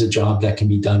is a job that can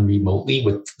be done remotely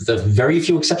with the very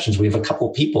few exceptions. We have a couple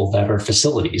of people that are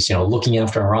facilities, looking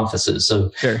after our offices. So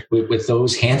sure. with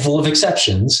those handful of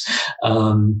exceptions,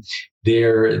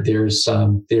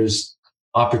 there's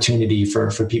opportunity for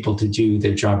people to do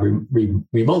their job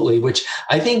remotely, which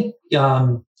I think,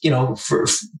 for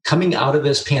coming out of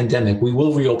this pandemic, we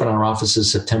will reopen our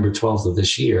offices September 12th of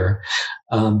this year.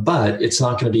 But it's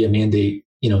not going to be a mandate,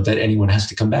 that anyone has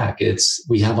to come back.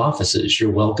 We have offices. You're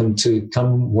welcome to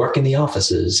come work in the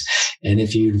offices. And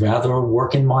if you'd rather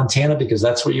work in Montana because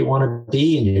that's where you want to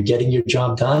be and you're getting your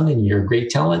job done and you're a great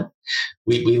talent,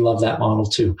 we love that model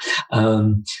too.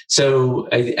 So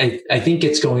I think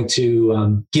it's going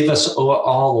to give us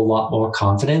all a lot more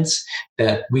confidence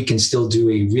that we can still do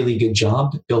a really good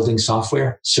job building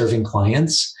software, serving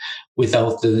clients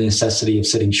without the necessity of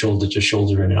sitting shoulder to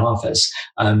shoulder in an office.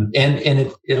 And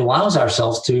it allows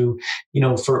ourselves to,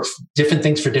 for different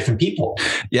things for different people.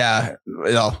 Yeah.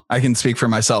 Well, I can speak for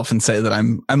myself and say that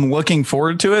I'm looking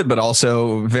forward to it, but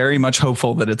also very much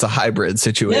hopeful that it's a hybrid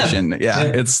situation. Yeah.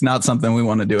 It's not something we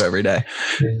want to do every day.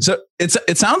 Yeah. So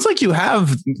it sounds like you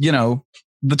have,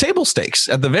 the table stakes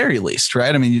at the very least,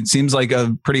 right? I mean, it seems like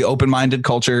a pretty open-minded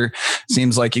culture.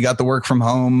 Seems like you got the work from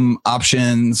home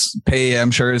options. Pay,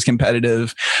 I'm sure, is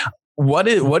competitive. What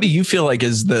do you feel like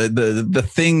is the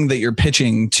thing that you're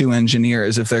pitching to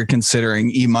engineers if they're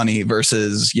considering eMoney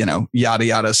versus, yada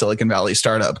yada Silicon Valley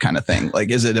startup kind of thing? Like,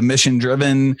 is it a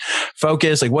mission-driven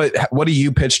focus? Like, what do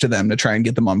you pitch to them to try and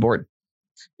get them on board?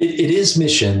 It is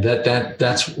mission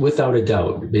that's without a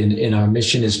doubt. And our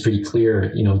mission is pretty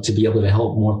clear, to be able to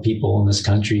help more people in this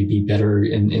country be better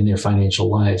in their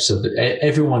financial lives so that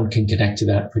everyone can connect to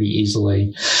that pretty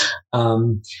easily.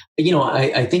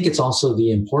 I think it's also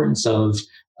the importance of,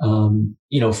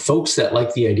 folks that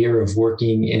like the idea of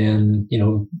working in,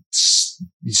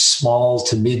 small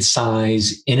to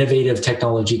mid-size innovative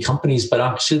technology companies, but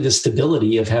actually the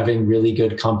stability of having really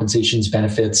good compensations,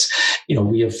 benefits.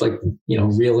 We have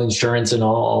real insurance and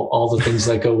all the things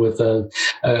that go with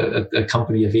a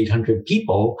company of 800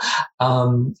 people.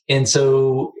 And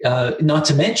so not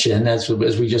to mention, as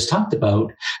we just talked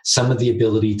about, some of the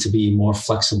ability to be more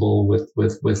flexible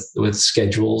with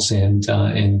schedules and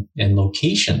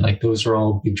location. Like those are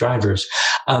all big drivers.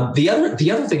 The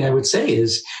other thing I would say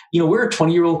is, we're a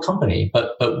 20-year-old company,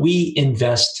 but we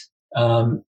invest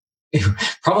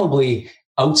probably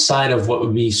outside of what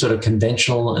would be sort of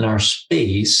conventional in our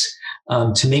space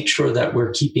to make sure that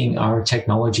we're keeping our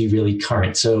technology really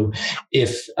current. So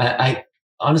if I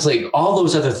honestly, all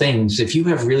those other things, if you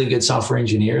have really good software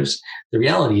engineers, the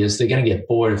reality is they're going to get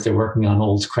bored if they're working on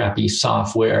old crappy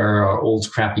software or old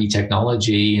crappy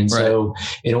technology. And so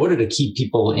in order to keep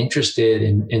people interested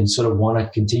and sort of want to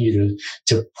continue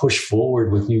to push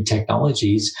forward with new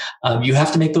technologies, you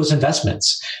have to make those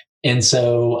investments. And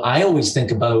so I always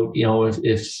think about,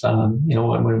 if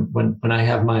when I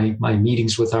have my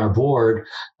meetings with our board,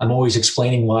 I'm always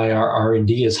explaining why our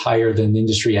R&D is higher than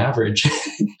industry average.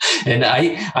 And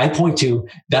I point to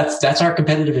that's our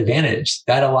competitive advantage.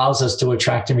 That allows us to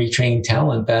attract and retrain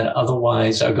talent that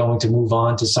otherwise are going to move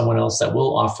on to someone else that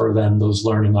will offer them those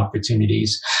learning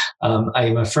opportunities. I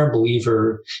am a firm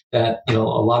believer that, a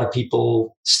lot of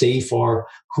people stay for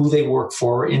who they work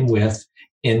for and with,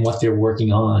 and what they're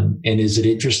working on, and is it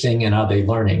interesting, and are they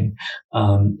learning?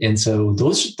 And so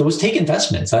those take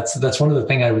investments. That's one of the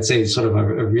things I would say is sort of a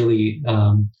really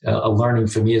a learning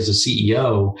for me as a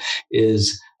CEO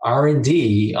is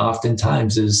R&D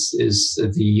oftentimes is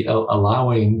the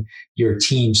allowing your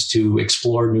teams to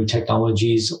explore new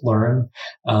technologies, learn,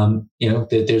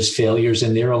 that there's failures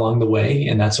in there along the way,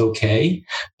 and that's okay,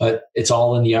 but it's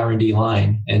all in the R&D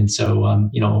line. And so,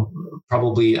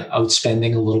 probably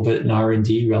outspending a little bit in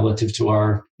R&D relative to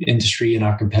our industry and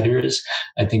our competitors,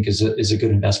 I think is a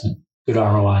good investment, good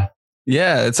ROI.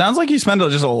 Yeah, it sounds like you spend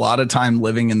just a lot of time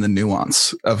living in the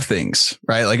nuance of things,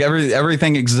 right? Like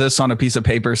everything exists on a piece of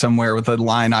paper somewhere with a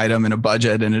line item and a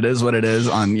budget, and it is what it is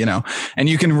on, and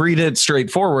you can read it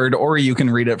straightforward, or you can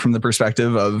read it from the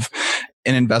perspective of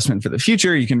an investment for the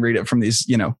future. You can read it from these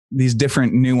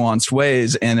different nuanced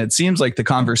ways. And it seems like the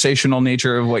conversational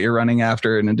nature of what you're running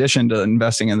after, in addition to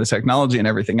investing in the technology and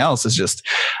everything else, is just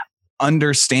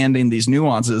understanding these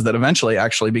nuances that eventually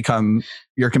actually become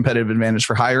your competitive advantage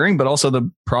for hiring, but also the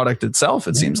product itself,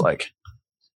 it seems like.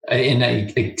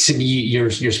 And you're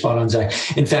spot on, Zach.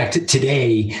 In fact,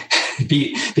 today,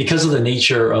 because of the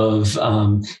nature of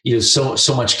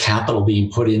so much capital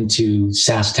being put into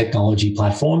SaaS technology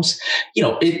platforms,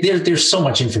 there's so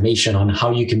much information on how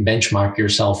you can benchmark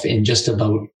yourself in just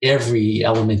about every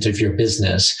element of your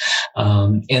business.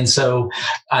 And so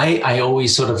I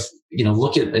always sort of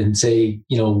look at and say,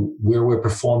 where we're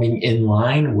performing in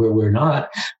line, where we're not,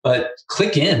 but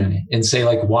click in and say,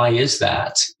 like, why is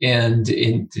that? And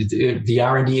in the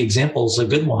R&D example is a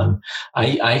good one.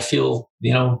 I feel,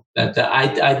 that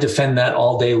I defend that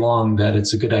all day long, that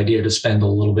it's a good idea to spend a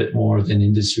little bit more than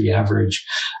industry average.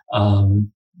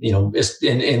 And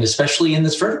especially in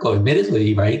this vertical,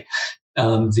 admittedly, right?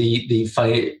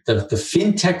 The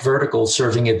fintech vertical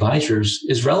serving advisors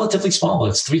is relatively small.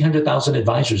 It's 300,000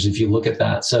 advisors if you look at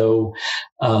that. So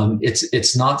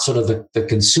it's not sort of the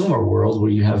consumer world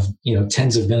where you have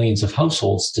tens of millions of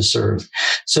households to serve.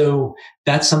 So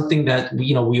that's something that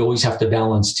we always have to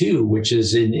balance too, which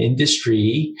is an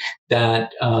industry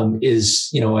that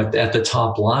is at the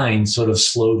top line sort of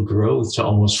slowed growth to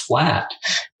almost flat.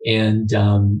 And,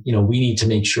 we need to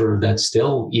make sure that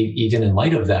still, even in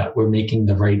light of that, we're making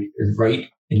the right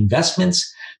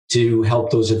investments to help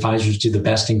those advisors do the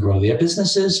best and grow their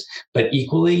businesses, but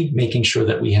equally making sure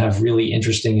that we have really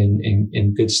interesting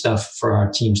and good stuff for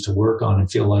our teams to work on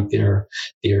and feel like they're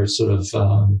sort of,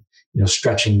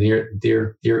 stretching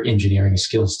their engineering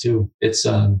skills too. It's,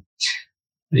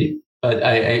 but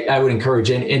I would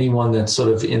encourage anyone that's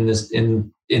sort of in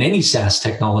any SaaS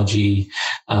technology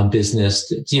business,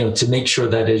 to make sure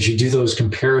that as you do those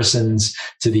comparisons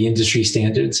to the industry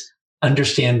standards,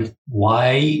 understand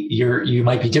why you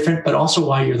might be different, but also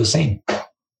why you're the same.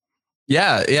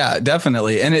 Yeah,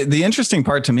 definitely. And the interesting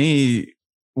part to me,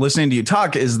 listening to you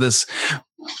talk, is this.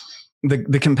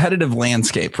 The competitive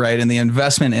landscape, right? And the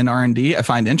investment in R&D, I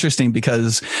find interesting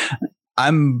because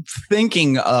I'm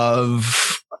thinking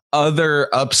of other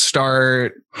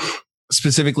upstart,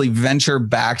 specifically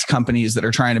venture-backed companies that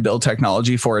are trying to build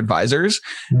technology for advisors.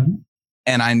 Mm-hmm.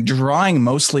 And I'm drawing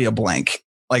mostly a blank.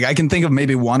 Like I can think of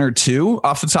maybe one or two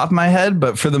off the top of my head,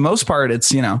 but for the most part,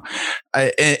 it's,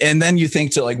 and then you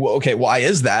think to like, well, okay, why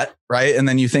is that? Right. And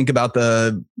then you think about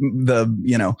the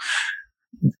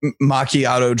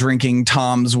macchiato drinking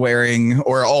Tom's wearing,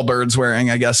 or Allbirds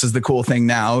wearing, I guess is the cool thing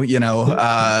now,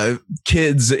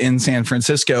 kids in San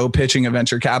Francisco pitching a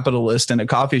venture capitalist in a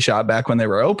coffee shop back when they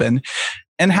were open.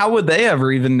 And how would they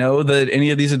ever even know that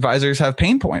any of these advisors have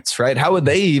pain points, right? How would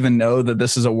they even know that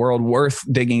this is a world worth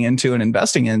digging into and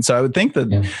investing in? So I would think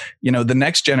that, the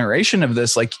next generation of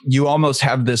this, like you almost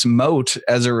have this moat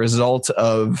as a result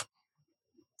of,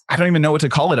 I don't even know what to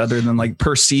call it other than like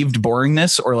perceived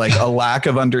boringness or like a lack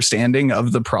of understanding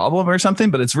of the problem or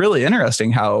something. But it's really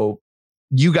interesting how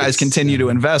you guys continue to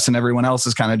invest and everyone else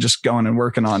is kind of just going and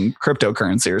working on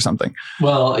cryptocurrency or something.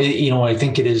 Well, I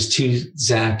think it is too,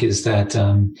 Zach, is that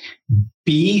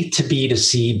B to B to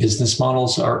C business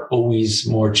models are always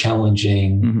more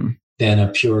challenging than a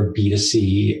pure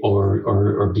B2C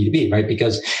or B2B, right?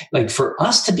 Because like for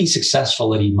us to be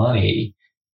successful at eMoney,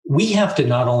 we have to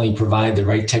not only provide the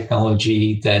right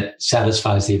technology that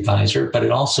satisfies the advisor, but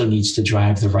it also needs to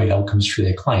drive the right outcomes for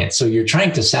their clients. So you're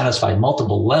trying to satisfy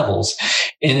multiple levels.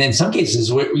 And in some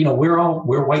cases, we're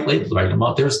white labeled,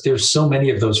 right? There's so many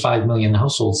of those 5 million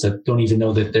households that don't even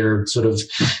know that they're sort of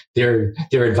their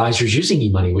advisors using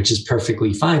eMoney, which is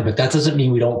perfectly fine. But that doesn't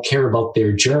mean we don't care about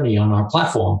their journey on our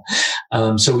platform.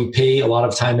 So we pay a lot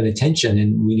of time and attention,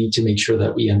 and we need to make sure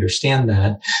that we understand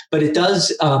that. But it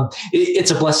does,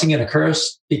 it's a blessing and a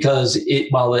curse, because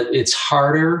while it's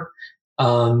harder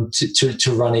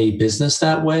to run a business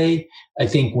that way, I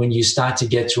think when you start to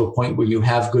get to a point where you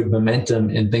have good momentum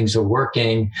and things are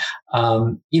working,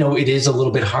 it is a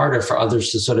little bit harder for others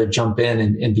to sort of jump in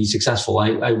and be successful.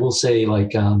 I will say,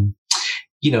 like,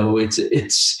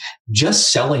 it's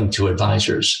just selling to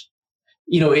advisors.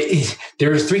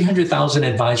 There's 300,000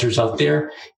 advisors out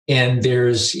there, and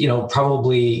there's,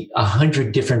 probably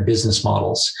 100 different business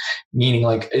models, meaning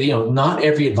like, not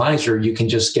every advisor you can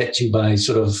just get to by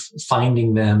sort of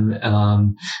finding them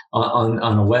on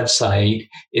a website.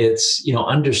 It's,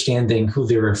 understanding who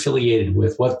they're affiliated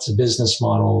with, what's the business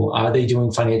model, are they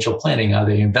doing financial planning, are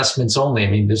they investments only?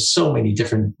 I mean, there's so many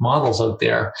different models out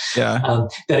there that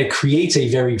it creates a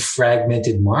very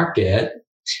fragmented market.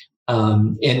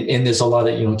 And there's a lot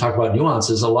of, talk about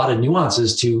nuances, a lot of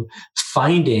nuances to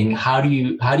finding how do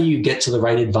you get to the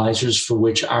right advisors for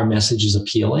which our message is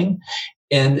appealing.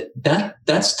 And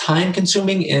that's time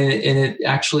consuming, and it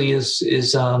actually is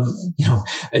an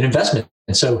investment.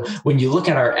 And so when you look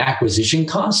at our acquisition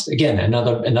cost, again,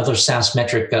 another SaaS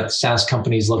metric that SaaS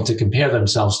companies love to compare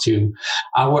themselves to,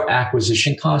 our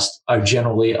acquisition costs are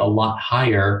generally a lot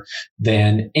higher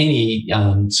than any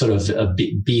sort of a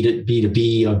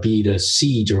B2B or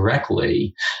B2C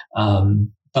directly.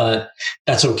 But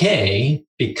that's okay,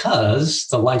 because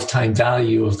the lifetime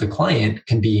value of the client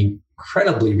can be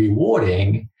incredibly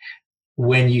rewarding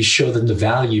when you show them the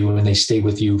value and they stay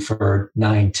with you for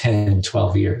 9, 10,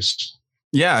 12 years.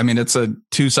 Yeah, I mean, it's a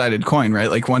two-sided coin,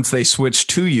 right? Like once they switch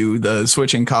to you, the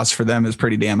switching cost for them is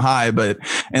pretty damn high. But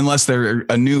unless they're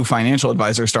a new financial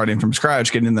advisor starting from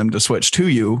scratch, getting them to switch to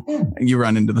you, you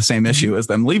run into the same issue as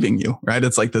them leaving you, right?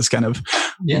 It's like this kind of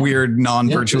weird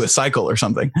non-virtuous cycle or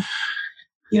something.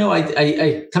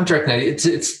 I come to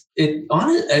recognize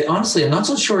honestly, I'm not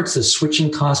so sure it's the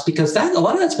switching cost, because a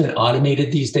lot of that's been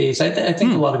automated these days. I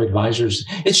think a lot of advisors,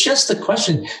 it's just the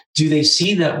question, do they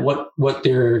see that what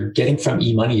they're getting from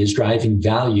eMoney is driving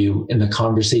value in the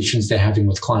conversations they're having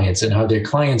with clients, and how their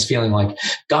clients feeling like,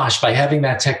 gosh, by having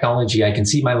that technology, I can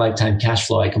see my lifetime cash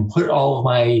flow. I can put all of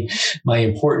my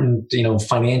important,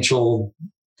 financial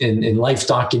in life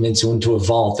documents into a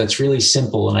vault that's really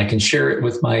simple, and I can share it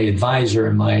with my advisor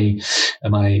and my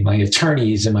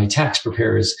attorneys and my tax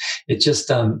preparers. It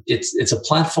just it's a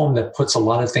platform that puts a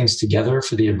lot of things together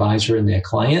for the advisor and their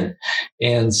client.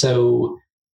 And so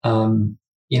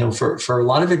for a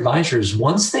lot of advisors,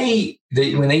 once when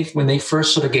they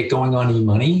first sort of get going on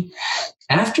eMoney,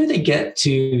 after they get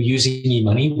to using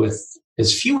eMoney with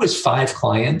as few as 5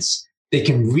 clients, they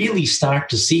can really start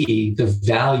to see the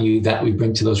value that we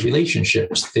bring to those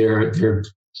relationships. They're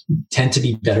tend to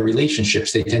be better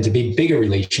relationships. They tend to be bigger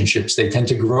relationships. They tend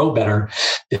to grow better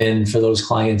than for those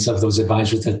clients of those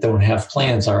advisors that don't have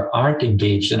plans or aren't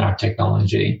engaged in our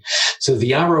technology. So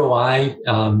the ROI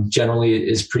generally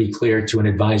is pretty clear to an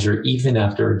advisor, even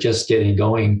after just getting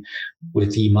going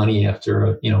with eMoney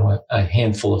after a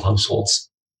handful of households.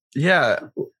 Yeah.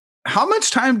 How much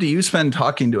time do you spend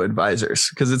talking to advisors?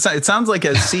 Because it sounds like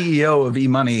as CEO of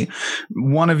eMoney,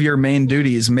 one of your main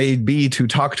duties may be to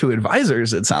talk to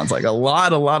advisors. It sounds like a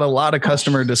lot of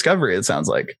customer discovery. It sounds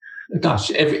like, gosh,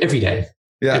 every day.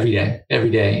 Yeah. Every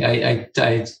day.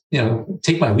 I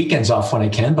take my weekends off when I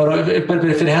can, but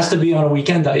if it has to be on a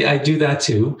weekend, I do that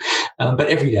too. But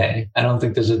every day, I don't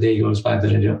think there's a day goes by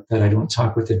that I don't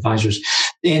talk with advisors.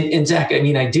 And Zach, I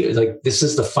mean, I do, like, this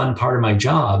is the fun part of my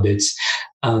job. It's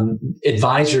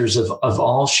advisors of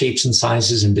all shapes and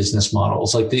sizes and business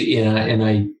models. Like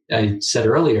I said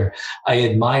earlier, I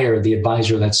admire the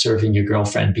advisor that's serving your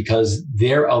girlfriend, because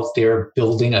they're out there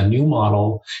building a new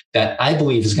model that I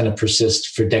believe is going to persist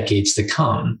for decades to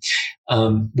come.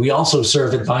 We also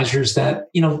serve advisors that,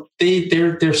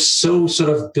 they're so sort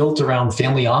of built around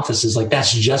family offices. Like,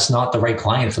 that's just not the right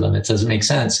client for them. It doesn't make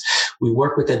sense. We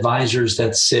work with advisors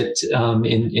that sit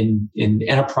in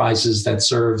enterprises that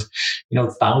serve,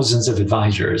 thousands of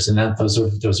advisors, and those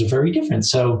are very different.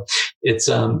 So it's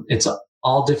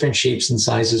all different shapes and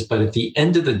sizes. But at the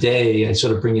end of the day, I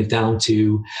sort of bring it down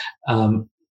to,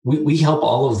 we help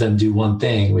all of them do one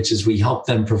thing, which is we help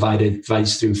them provide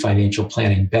advice through financial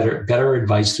planning, better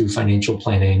advice through financial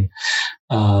planning,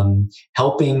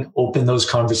 helping open those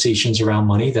conversations around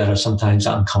money that are sometimes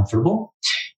uncomfortable.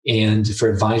 And for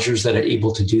advisors that are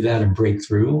able to do that and break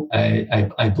through,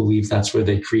 I believe that's where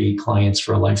they create clients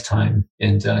for a lifetime,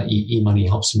 and eMoney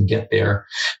helps them get there.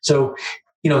 So,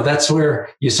 that's where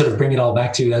you sort of bring it all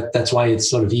back to that. That's why it's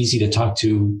sort of easy to talk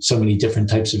to so many different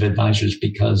types of advisors,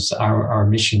 because our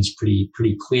mission's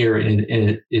pretty clear, and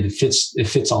it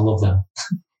fits all of them.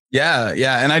 Yeah.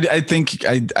 And I think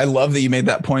I love that you made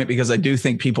that point, because I do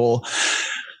think people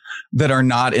that are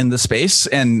not in the space,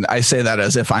 and I say that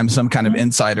as if I'm some kind of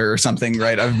insider or something,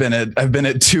 right? I've been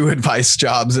at 2 advice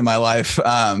jobs in my life,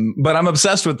 but I'm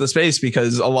obsessed with the space,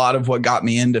 because a lot of what got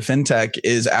me into fintech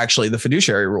is actually the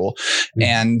fiduciary rule,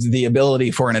 and the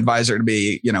ability for an advisor to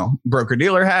be, broker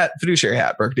dealer hat, fiduciary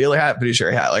hat, broker dealer hat,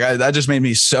 fiduciary hat. Like, that just made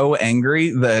me so angry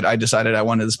that I decided I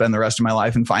wanted to spend the rest of my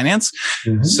life in finance.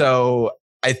 Mm-hmm. So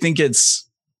I think it's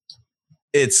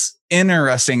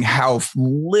interesting how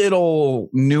little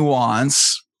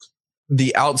nuance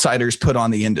the outsiders put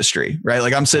on the industry, right?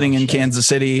 Like, I'm sitting in Kansas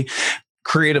City.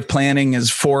 Creative planning is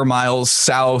 4 miles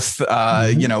south. We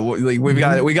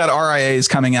got RIAs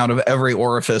coming out of every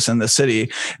orifice in the city.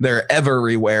 They're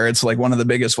everywhere. It's like one of the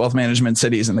biggest wealth management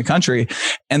cities in the country,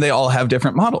 and they all have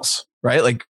different models, right?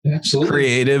 Like, absolutely.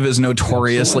 Creative is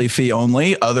notoriously fee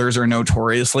only. Others are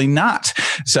notoriously not.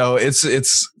 So it's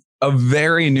a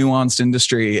very nuanced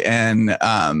industry. And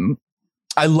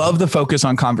I love the focus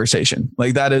on conversation.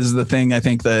 Like, that is the thing. I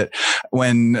think that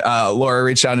when Laura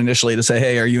reached out initially to say,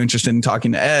 hey, are you interested in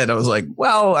talking to Ed? I was like,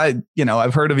 well,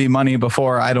 I've heard of eMoney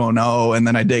before. I don't know. And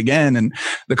then I dig in, and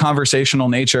the conversational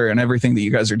nature and everything that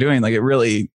you guys are doing, like, it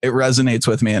resonates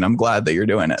with me, and I'm glad that you're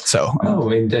doing it. So,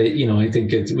 I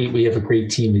think we have a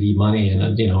great team at eMoney,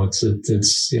 and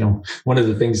it's one of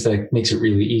the things that makes it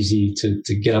really easy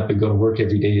to get up and go to work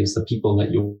every day is the people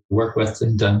that you work with.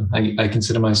 And I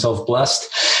consider myself blessed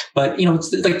But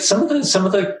it's like some of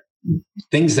the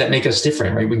things that make us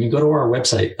different, right? When you go to our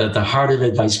website, the Heart of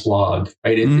Advice blog,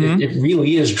 right? It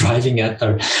really is driving at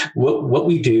what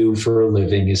we do for a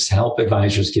living is to help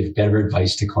advisors give better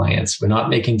advice to clients. We're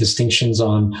not making distinctions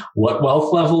on what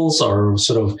wealth levels or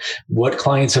sort of what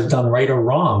clients have done right or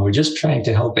wrong. We're just trying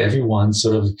to help everyone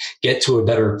sort of get to a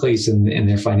better place in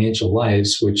their financial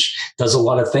lives, which does a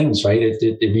lot of things, right?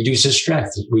 It reduces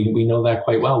stress. We know that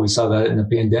quite well. We saw that in the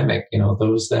pandemic.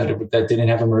 Those that didn't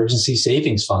have emergency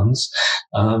savings funds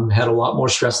had a lot more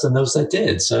stress than those that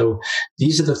did. So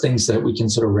these are the things that we can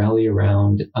sort of rally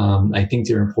around. I think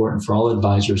they're important for all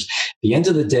advisors. At the end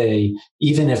of the day,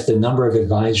 even if the number of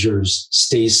advisors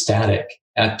stays static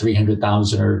at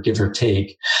 300,000 or give or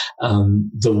take,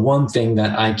 the one thing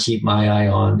that I keep my eye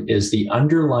on is the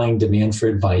underlying demand for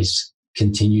advice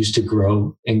continues to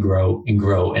grow and grow and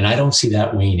grow. And I don't see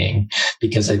that waning,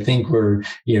 because I think we're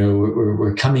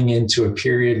coming into a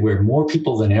period where more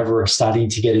people than ever are starting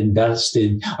to get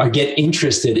interested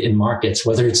in markets,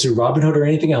 whether it's through Robinhood or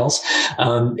anything else.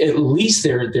 At least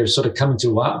they're sort of coming to,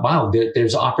 wow,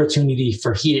 there's opportunity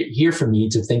here for me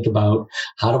to think about,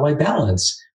 how do I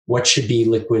balance what should be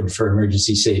liquid for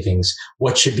emergency savings?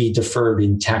 What should be deferred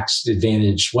in tax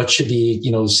advantage? What should be,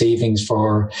 savings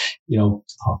for,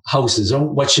 houses? Or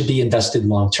what should be invested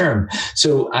long term?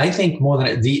 So I think more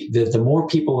than the more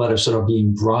people that are sort of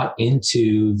being brought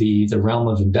into the realm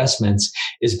of investments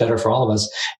is better for all of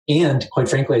us. And quite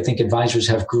frankly, I think advisors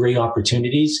have great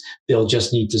opportunities. They'll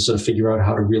just need to sort of figure out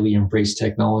how to really embrace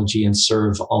technology and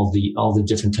serve all the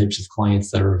different types of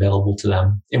clients that are available to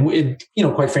them. And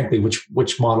quite frankly,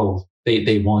 which model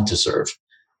they want to serve.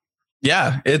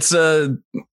 Yeah, it's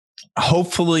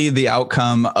hopefully the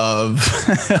outcome of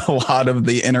a lot of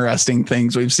the interesting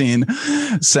things we've seen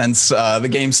since the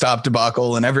GameStop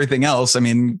debacle and everything else. I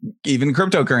mean, even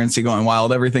cryptocurrency going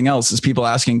wild, everything else is people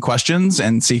asking questions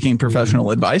and seeking professional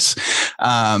advice.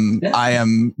 I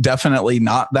am definitely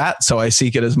not that, so I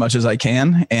seek it as much as I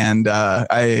can. And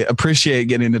I appreciate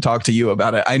getting to talk to you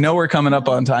about it. I know we're coming up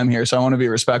on time here, so I want to be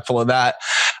respectful of that.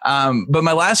 But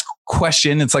my last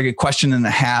question, it's like a question and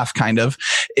a half kind of,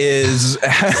 is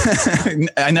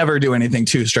I never do anything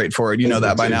too straightforward. You know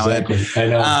that by now. Exactly. I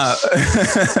know.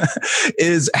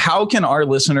 Is how can our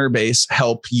listener base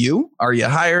help you? Are you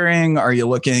hiring? Are you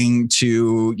looking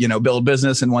to, build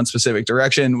business in one specific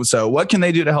direction? So what can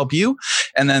they do to help you?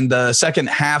 And then the second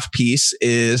half piece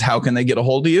is how can they get a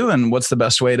hold of you? And what's the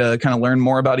best way to kind of learn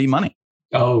more about eMoney?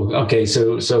 Oh, okay.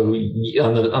 So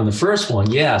on the first one,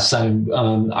 yes, I'm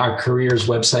our careers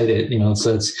website.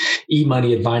 So it's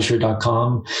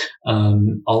emoneyadvisor.com.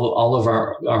 All of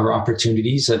our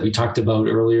opportunities that we talked about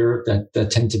earlier that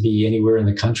tend to be anywhere in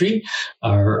the country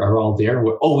are all there.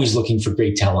 We're always looking for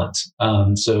great talent.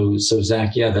 So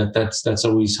Zach, yeah, that's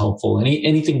always helpful.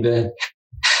 Anything that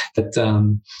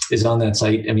is on that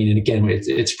site. I mean, and again,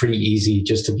 it's pretty easy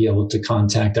just to be able to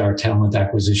contact our talent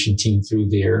acquisition team through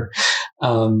there.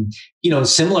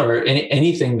 Similar,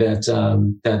 anything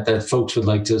that folks would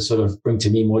like to sort of bring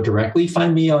to me more directly,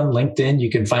 find me on LinkedIn. You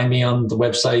can find me on the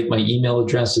website. My email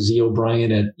address is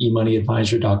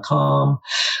eobrien@emoneyadvisor.com.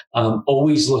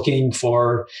 Always looking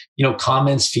for,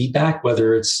 comments, feedback,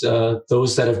 whether it's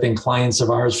those that have been clients of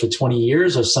ours for 20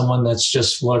 years or someone that's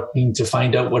just looking to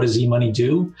find out what does eMoney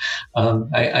do.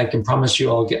 I can promise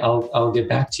you I'll get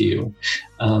back to you.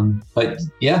 But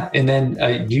yeah, and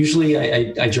then usually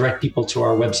I direct people to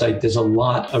our website. There's a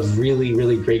lot of really,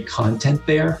 really great content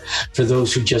there for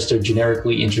those who just are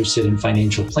generically interested in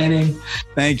financial planning.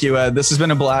 Thank you, Ed. This has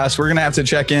been a blast. We're going to have to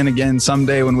check in again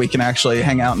someday when we can actually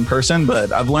hang out in person,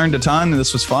 but I've learned a ton and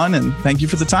this was fun, and thank you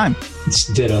for the time. It's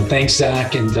ditto. Thanks,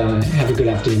 Zach, and have a good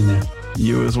afternoon there.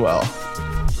 You as well.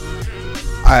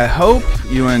 I hope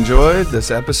you enjoyed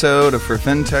this episode of For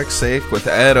FinTech's Sake with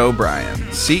Ed O'Brien,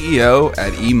 CEO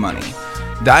at eMoney.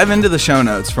 Dive into the show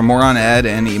notes for more on Ed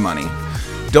and eMoney.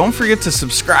 Don't forget to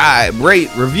subscribe, rate,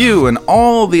 review, and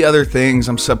all the other things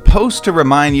I'm supposed to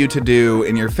remind you to do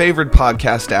in your favorite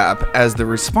podcast app as the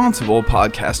responsible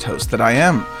podcast host that I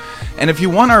am. And if you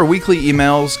want our weekly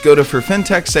emails, go to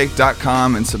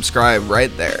forfintechsake.com and subscribe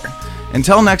right there.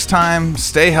 Until next time,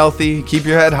 stay healthy, keep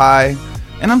your head high,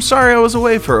 and I'm sorry I was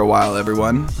away for a while,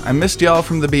 everyone. I missed y'all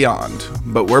from the beyond,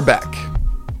 but we're back.